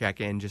more of a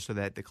check-in just so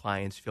that the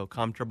clients feel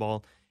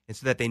comfortable and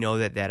so that they know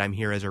that I'm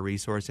here as a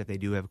resource if they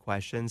do have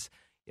questions.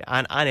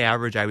 On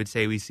average, I would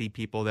say we see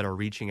people that are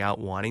reaching out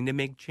wanting to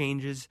make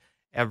changes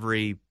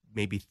every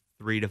maybe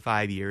 3 to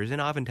 5 years, and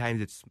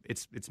oftentimes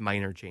it's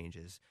minor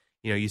changes.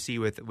 You see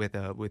with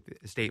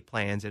estate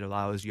plans, it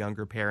allows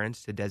younger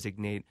parents to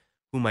designate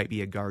who might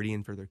be a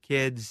guardian for their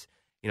kids.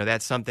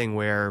 That's something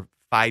where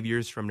 5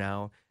 years from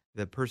now,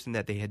 the person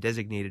that they had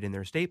designated in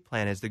their estate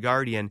plan as the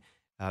guardian,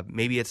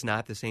 maybe it's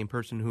not the same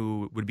person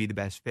who would be the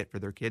best fit for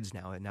their kids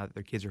now that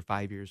their kids are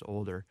 5 years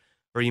older.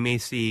 Or you may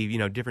see,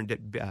 different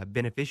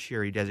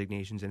beneficiary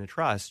designations in a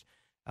trust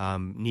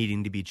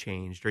needing to be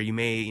changed. Or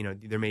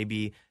there may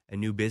be a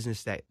new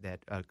business that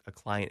a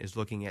client is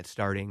looking at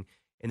starting,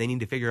 and they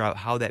need to figure out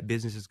how that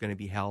business is going to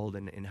be held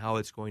and how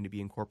it's going to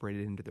be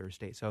incorporated into their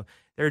estate. So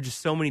there are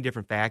just so many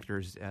different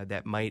factors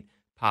that might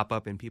pop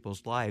up in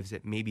people's lives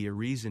that may be a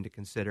reason to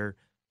consider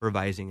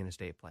revising an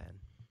estate plan.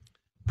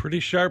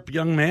 Pretty sharp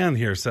young man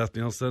here, Seth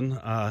Nielsen.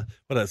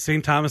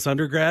 St. Thomas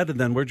undergrad, and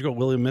then where'd you go,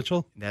 William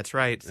Mitchell? That's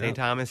right, St.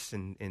 Thomas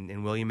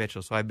and William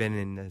Mitchell. So I've been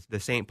in the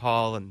St.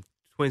 Paul and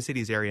Twin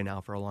Cities area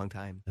now for a long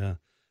time. Yeah,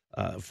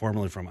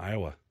 formerly from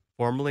Iowa.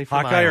 Formerly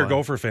from Hawkeye Iowa. or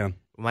Gopher fan?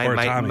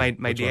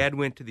 My dad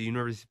went to the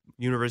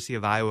University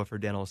of Iowa for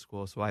dental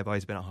school, so I've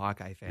always been a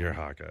Hawkeye fan. You're a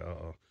Hawkeye.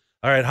 Uh-oh.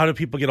 All right, how do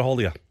people get a hold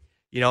of you?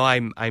 You know,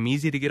 I'm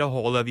easy to get a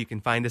hold of. You can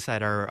find us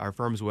at our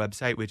firm's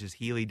website, which is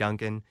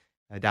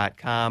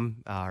HeleyDuncan.com.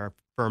 Our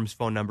firm's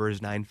phone number is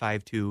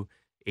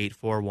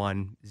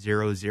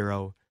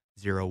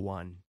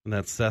 952-841-0001. And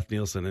that's Seth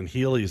Nielsen. And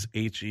Heley's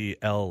Heley.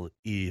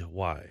 Heley,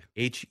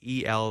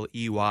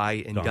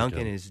 and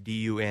Duncan is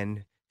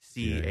Duncan.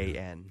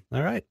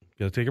 All right,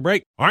 got to take a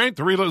break. All right,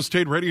 the Real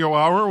Estate Radio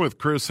Hour with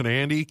Chris and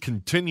Andy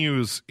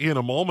continues in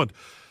a moment.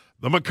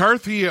 The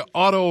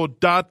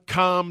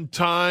McCarthyAuto.com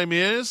time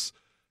is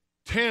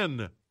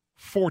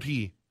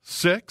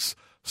 10:46.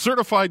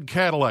 Certified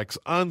Cadillacs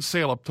on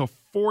sale up to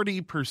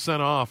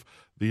 40% off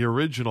the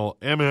original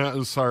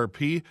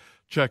MSRP.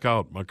 Check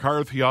out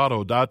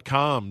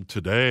McCarthyAuto.com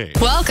today.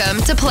 Welcome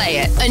to Play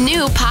It, a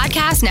new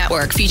podcast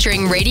network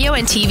featuring radio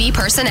and TV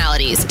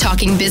personalities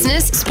talking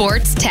business,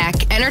 sports,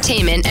 tech,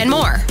 entertainment, and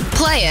more.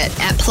 Play it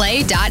at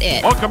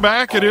play.it. Welcome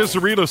back. It is the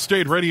Real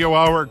Estate Radio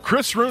Hour.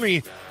 Chris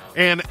Rooney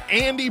and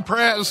Andy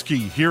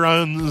Prasky here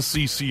on the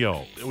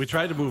CCO. We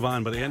tried to move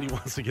on, but Andy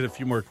wants to get a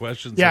few more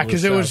questions. Yeah,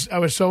 because I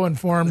was so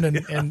informed,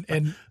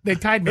 and they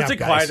tied me That's up,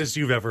 the guys. quietest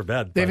you've ever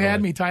been. They've had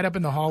me tied up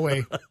in the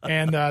hallway,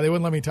 and they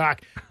wouldn't let me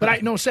talk.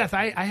 But Seth,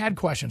 I had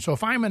questions. So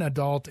if I'm an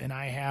adult and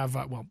I have,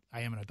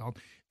 I am an adult.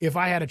 If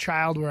I had a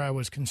child where I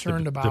was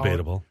concerned about...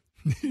 Debatable.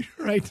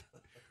 Right.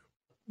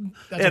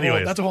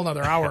 That's a whole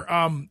other hour.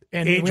 And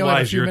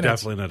age-wise, you're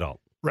definitely an adult.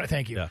 Right,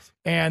 thank you. Yes.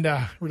 And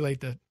relate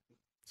to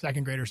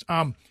second graders.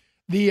 But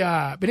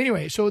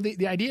anyway, so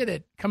the idea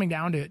that coming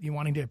down to you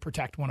wanting to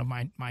protect one of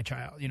my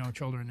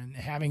children, and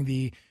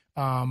having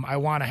I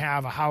want to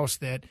have a house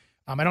that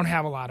I don't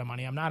have a lot of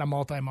money. I'm not a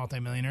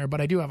multi-millionaire, but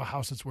I do have a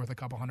house that's worth a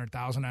couple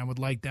 $100,000. I would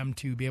like them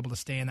to be able to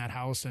stay in that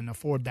house and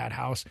afford that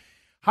house.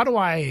 How do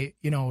I,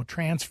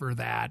 transfer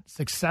that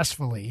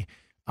successfully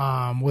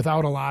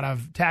without a lot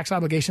of tax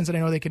obligations that I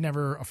know they could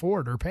never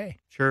afford or pay?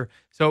 Sure.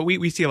 So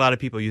we see a lot of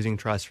people using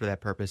trust for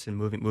that purpose and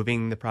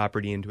moving the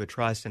property into a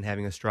trust and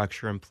having a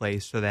structure in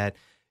place so that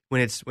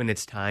when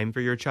it's time for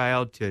your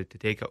child to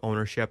take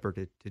ownership or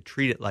to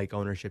treat it like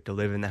ownership, to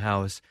live in the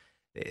house,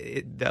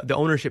 the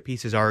ownership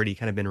piece has already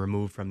kind of been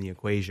removed from the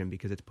equation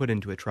because it's put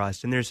into a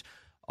trust. And there's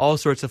all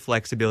sorts of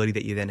flexibility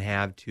that you then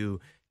have to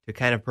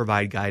kind of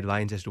provide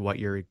guidelines as to what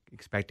you're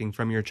expecting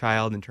from your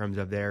child in terms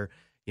of their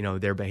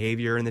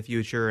behavior in the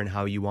future and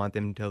how you want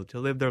them to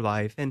live their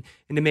life, and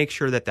to make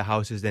sure that the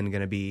house is then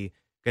going to be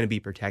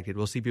protected.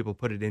 We'll see people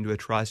put it into a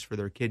trust for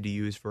their kid to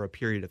use for a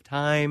period of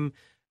time,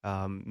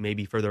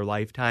 maybe for their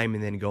lifetime,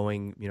 and then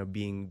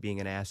being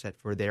an asset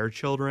for their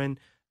children,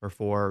 or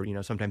for,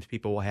 sometimes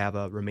people will have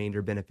a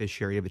remainder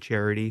beneficiary of a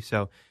charity.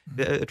 So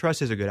the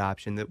trust is a good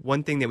option. The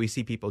one thing that we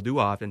see people do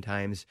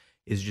oftentimes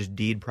is just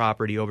deed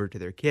property over to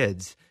their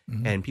kids.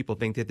 Mm-hmm. And people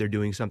think that they're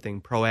doing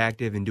something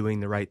proactive and doing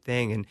the right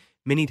thing. And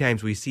many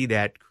times we see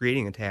that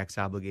creating a tax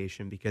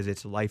obligation because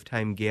it's a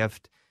lifetime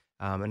gift.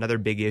 Another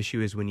big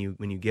issue is when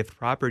you gift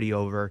property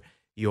over,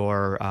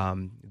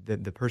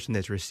 the person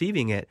that's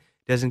receiving it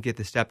doesn't get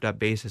the stepped up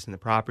basis in the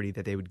property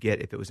that they would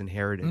get if it was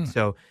inherited.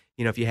 So,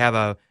 if you have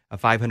a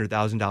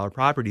 $500,000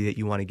 property that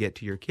you want to get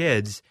to your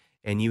kids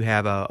and you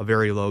have a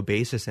very low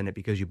basis in it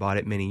because you bought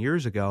it many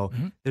years ago,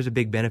 there's a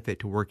big benefit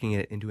to working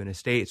it into an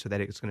estate so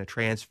that it's going to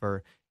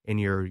transfer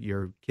and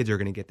your kids are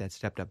going to get that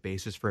stepped up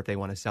basis for if they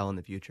want to sell in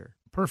the future.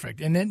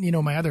 Perfect. And then,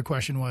 my other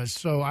question was,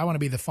 so I want to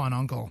be the fun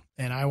uncle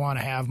and I want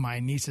to have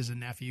my nieces and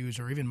nephews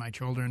or even my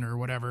children or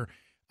whatever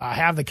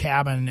have the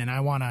cabin, and I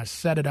want to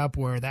set it up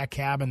where that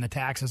cabin, the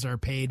taxes are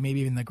paid,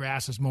 maybe even the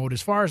grass is mowed,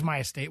 as far as my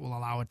estate will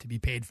allow it to be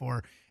paid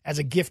for as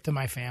a gift to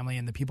my family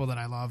and the people that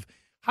I love.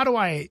 How do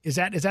is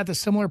that the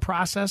similar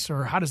process,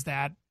 or how does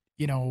that,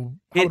 how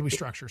would we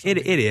structure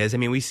something? It is. I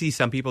mean, we see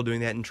some people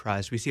doing that in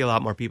trust. We see a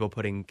lot more people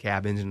putting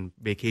cabins and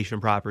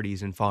vacation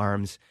properties and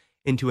farms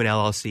into an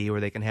LLC where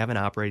they can have an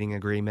operating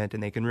agreement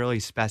and they can really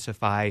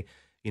specify,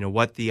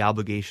 what the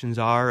obligations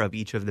are of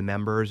each of the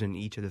members and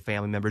each of the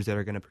family members that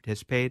are going to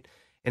participate.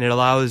 And it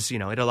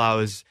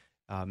allows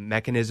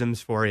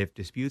mechanisms for if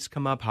disputes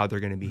come up, how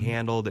they're going to be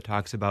handled. It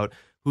talks about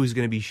who's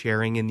going to be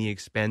sharing in the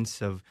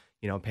expense of,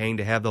 paying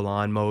to have the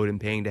lawn mowed and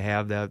paying to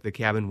have the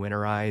cabin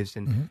winterized,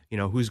 and,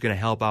 who's going to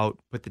help out,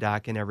 put the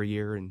dock in every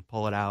year and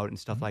pull it out and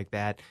stuff like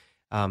that.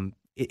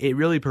 It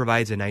really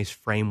provides a nice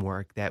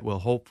framework that will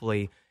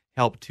hopefully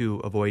help to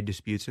avoid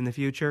disputes in the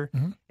future.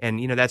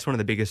 And, that's one of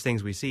the biggest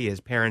things we see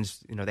is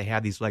parents, they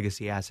have these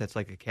legacy assets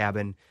like a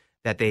cabin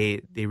that they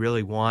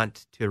really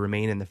want to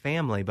remain in the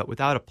family, but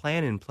without a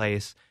plan in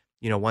place,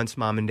 once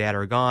mom and dad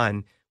are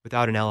gone,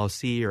 without an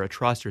LLC or a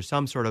trust or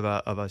some sort of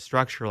a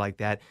structure like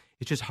that,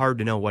 it's just hard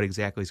to know what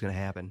exactly is going to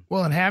happen.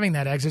 Well, and having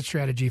that exit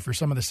strategy for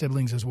some of the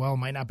siblings as well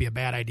might not be a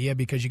bad idea,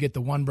 because you get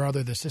the one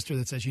brother, the sister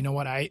that says, you know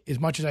what, as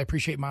much as I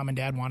appreciate mom and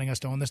dad wanting us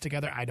to own this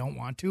together, I don't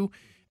want to.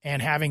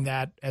 And having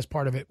that as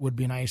part of it would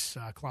be a nice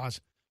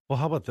clause. Well,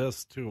 how about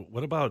this too?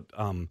 What about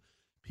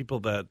people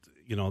that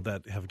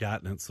that have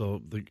gotten it?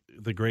 So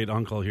the great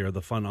uncle here,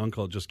 the fun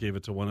uncle, just gave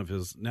it to one of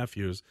his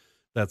nephews.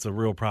 That's a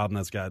real problem.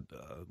 That's got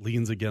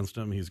liens against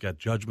him. He's got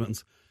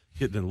judgments,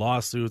 getting in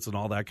lawsuits and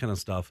all that kind of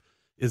stuff.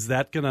 Is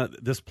that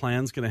this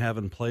plan's gonna have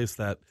in place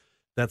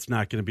that's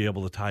not going to be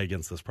able to tie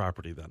against this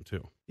property then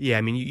too? Yeah,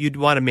 I mean, you'd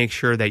want to make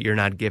sure that you're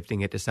not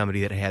gifting it to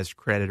somebody that has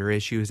creditor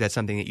issues. That's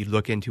something that you'd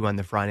look into on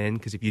the front end,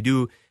 because if you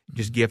do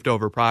just gift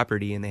over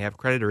property and they have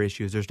creditor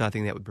issues, there's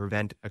nothing that would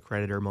prevent a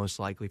creditor most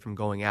likely from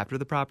going after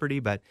the property.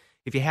 But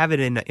if you have it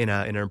in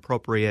an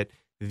appropriate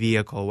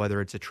vehicle, whether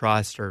it's a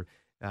trust or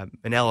an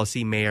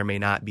LLC, may or may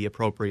not be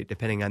appropriate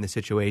depending on the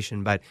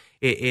situation, but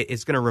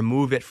it's going to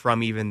remove it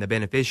from even the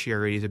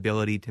beneficiary's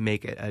ability to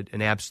make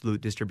an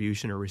absolute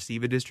distribution or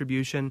receive a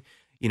distribution.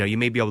 You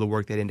may be able to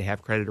work that in to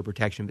have creditor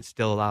protection, but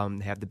still allow them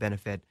to have the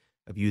benefit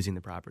of using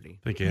the property.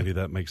 I think, Andy,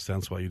 that makes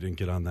sense why you didn't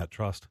get on that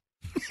trust.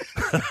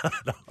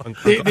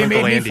 They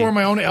made me for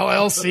my own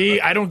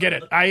LLC. I don't get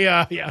it.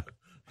 Yeah.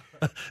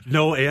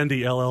 No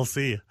Andy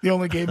LLC. They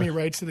only gave me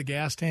rights to the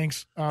gas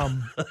tanks,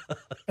 and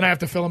I have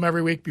to fill them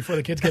every week before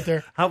the kids get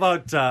there. How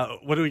about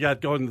what do we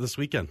got going this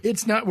weekend?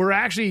 We're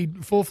actually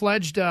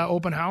full-fledged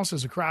open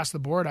houses across the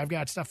board. I've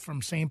got stuff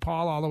from St.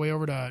 Paul all the way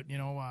over to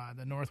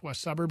the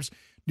northwest suburbs,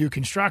 new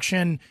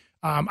construction.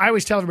 I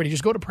always tell everybody,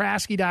 just go to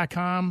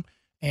Prasky.com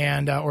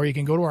and or you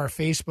can go to our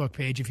Facebook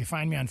page. If you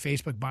find me on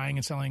Facebook, buying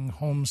and selling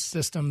home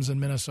systems in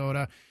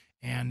Minnesota,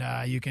 and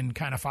you can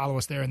kind of follow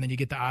us there, and then you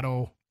get the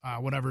auto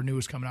whatever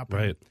news coming up.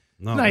 Right.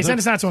 No, nice, and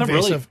it's not so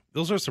invasive.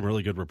 Those are some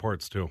really good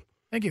reports too.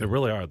 Thank you. They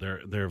really are.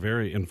 They're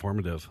very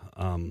informative.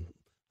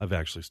 I've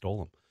actually stole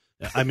them.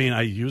 I mean,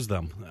 I use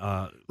them.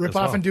 Rip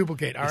off and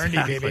duplicate. R&D,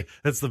 exactly. baby.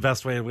 That's the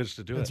best way in which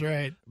to do That's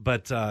right.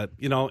 But,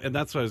 and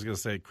that's what I was going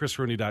to say.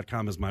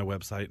 ChrisRooney.com is my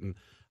website, and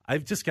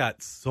I've just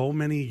got so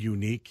many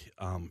unique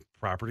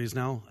properties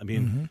now. I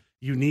mean,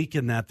 unique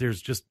in that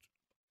there's just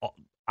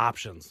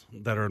options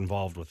that are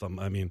involved with them.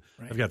 I mean,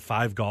 I've got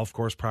 5 golf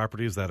course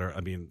properties that are,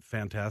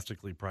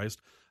 fantastically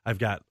priced. I've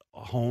got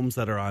homes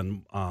that are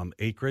on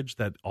acreage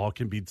that all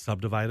can be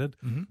subdivided.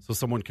 So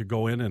someone could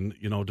go in and,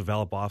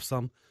 develop off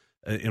some.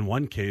 In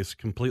one case,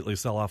 completely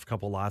sell off a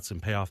couple lots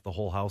and pay off the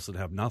whole house and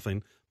have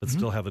nothing, but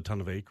still have a ton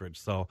of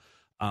acreage. So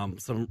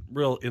some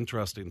real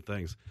interesting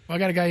things. Well, I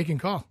got a guy you can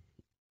call.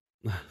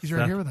 He's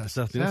right here with us.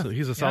 Seth Nielsen.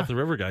 He's a South of the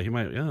River guy. That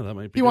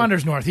might be. He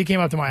wanders north. He came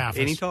up to my office.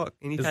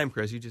 Anytime,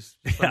 Chris. You just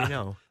let me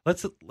know.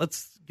 Let's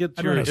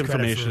get your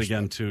information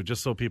again too,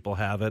 just so people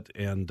have it.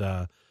 And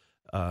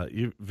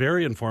you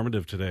very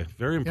informative today.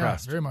 Very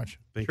impressed. Yeah, very much.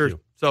 Thank you.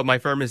 So my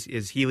firm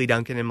is Heley,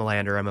 Duncan, and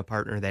Melander. I'm a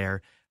partner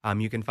there.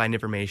 You can find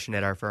information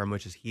at our firm,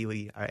 which is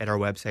Heley, at our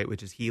website,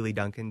 which is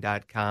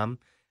HeleyDuncan.com.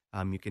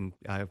 You can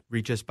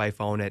reach us by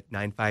phone at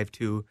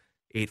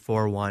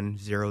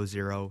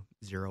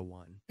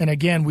 952-841-0001. And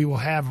again, we will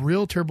have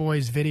Realtor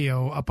Boy's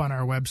video up on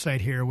our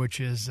website here, which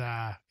is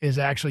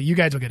actually, you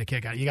guys will get a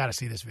kick out of it. You got to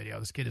see this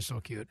video. This kid is so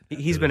cute.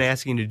 He's been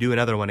asking to do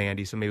another one,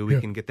 Andy, so maybe we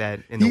can get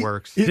that in the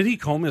works. Did he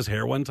comb his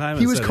hair one time?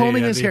 He was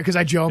combing his hair because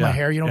I gel my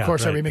hair. Of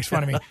course, everybody makes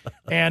fun of me.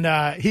 And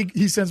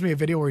he sends me a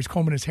video where he's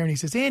combing his hair, and he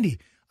says, Andy,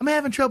 I'm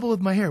having trouble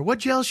with my hair. What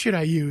gel should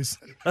I use?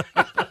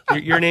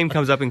 Your name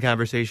comes up in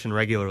conversation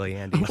regularly,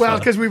 Andy. Well,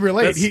 because we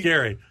relate. That's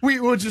scary.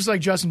 Just like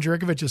Justin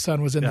Jerkovich's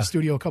son was in the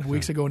studio a couple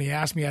weeks ago, and he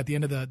asked me at the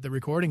end of the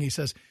recording, he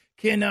says,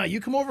 can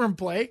you come over and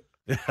play?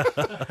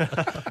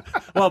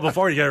 Well,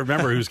 before, you got to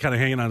remember, he was kind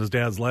of hanging on his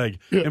dad's leg.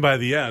 Yeah. And by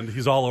the end,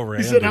 he's all over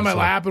Andy. He's sitting on my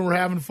lap, and we're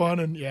having fun.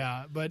 And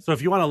so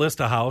if you want to list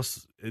a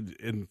house,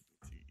 and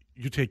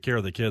you take care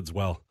of the kids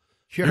well.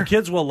 Sure. Your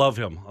kids will love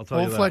him. I'll tell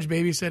you that. Full-fledged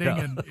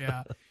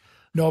babysitting.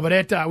 No,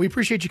 but we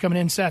appreciate you coming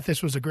in, Seth.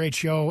 This was a great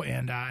show,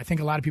 and I think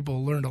a lot of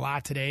people learned a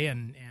lot today,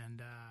 and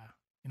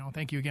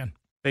thank you again.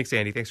 Thanks,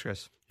 Andy. Thanks,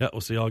 Chris. Yeah,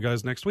 we'll see y'all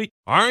guys next week.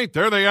 All right,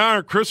 there they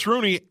are. Chris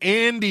Rooney,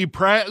 Andy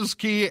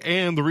Prasky,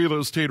 and the Real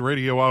Estate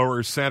Radio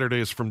Hour,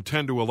 Saturdays from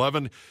 10 to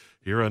 11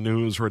 here on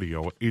News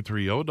Radio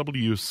 830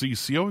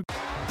 WCCO.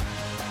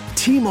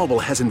 T-Mobile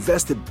has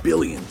invested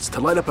billions to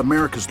light up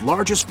America's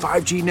largest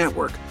 5G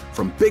network,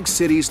 from big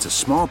cities to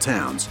small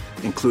towns,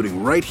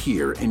 including right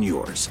here in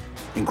yours.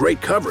 And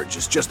great coverage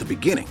is just the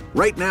beginning.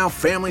 Right now,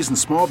 families and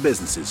small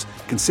businesses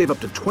can save up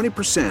to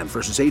 20%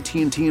 versus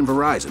AT&T and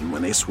Verizon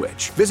when they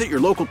switch. Visit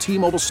your local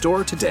T-Mobile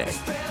store today.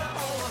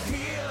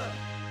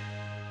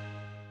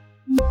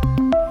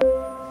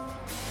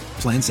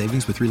 Plan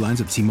savings with 3 lines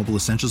of T-Mobile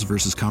Essentials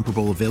versus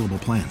comparable available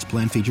plans.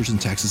 Plan features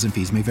and taxes and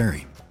fees may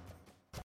vary.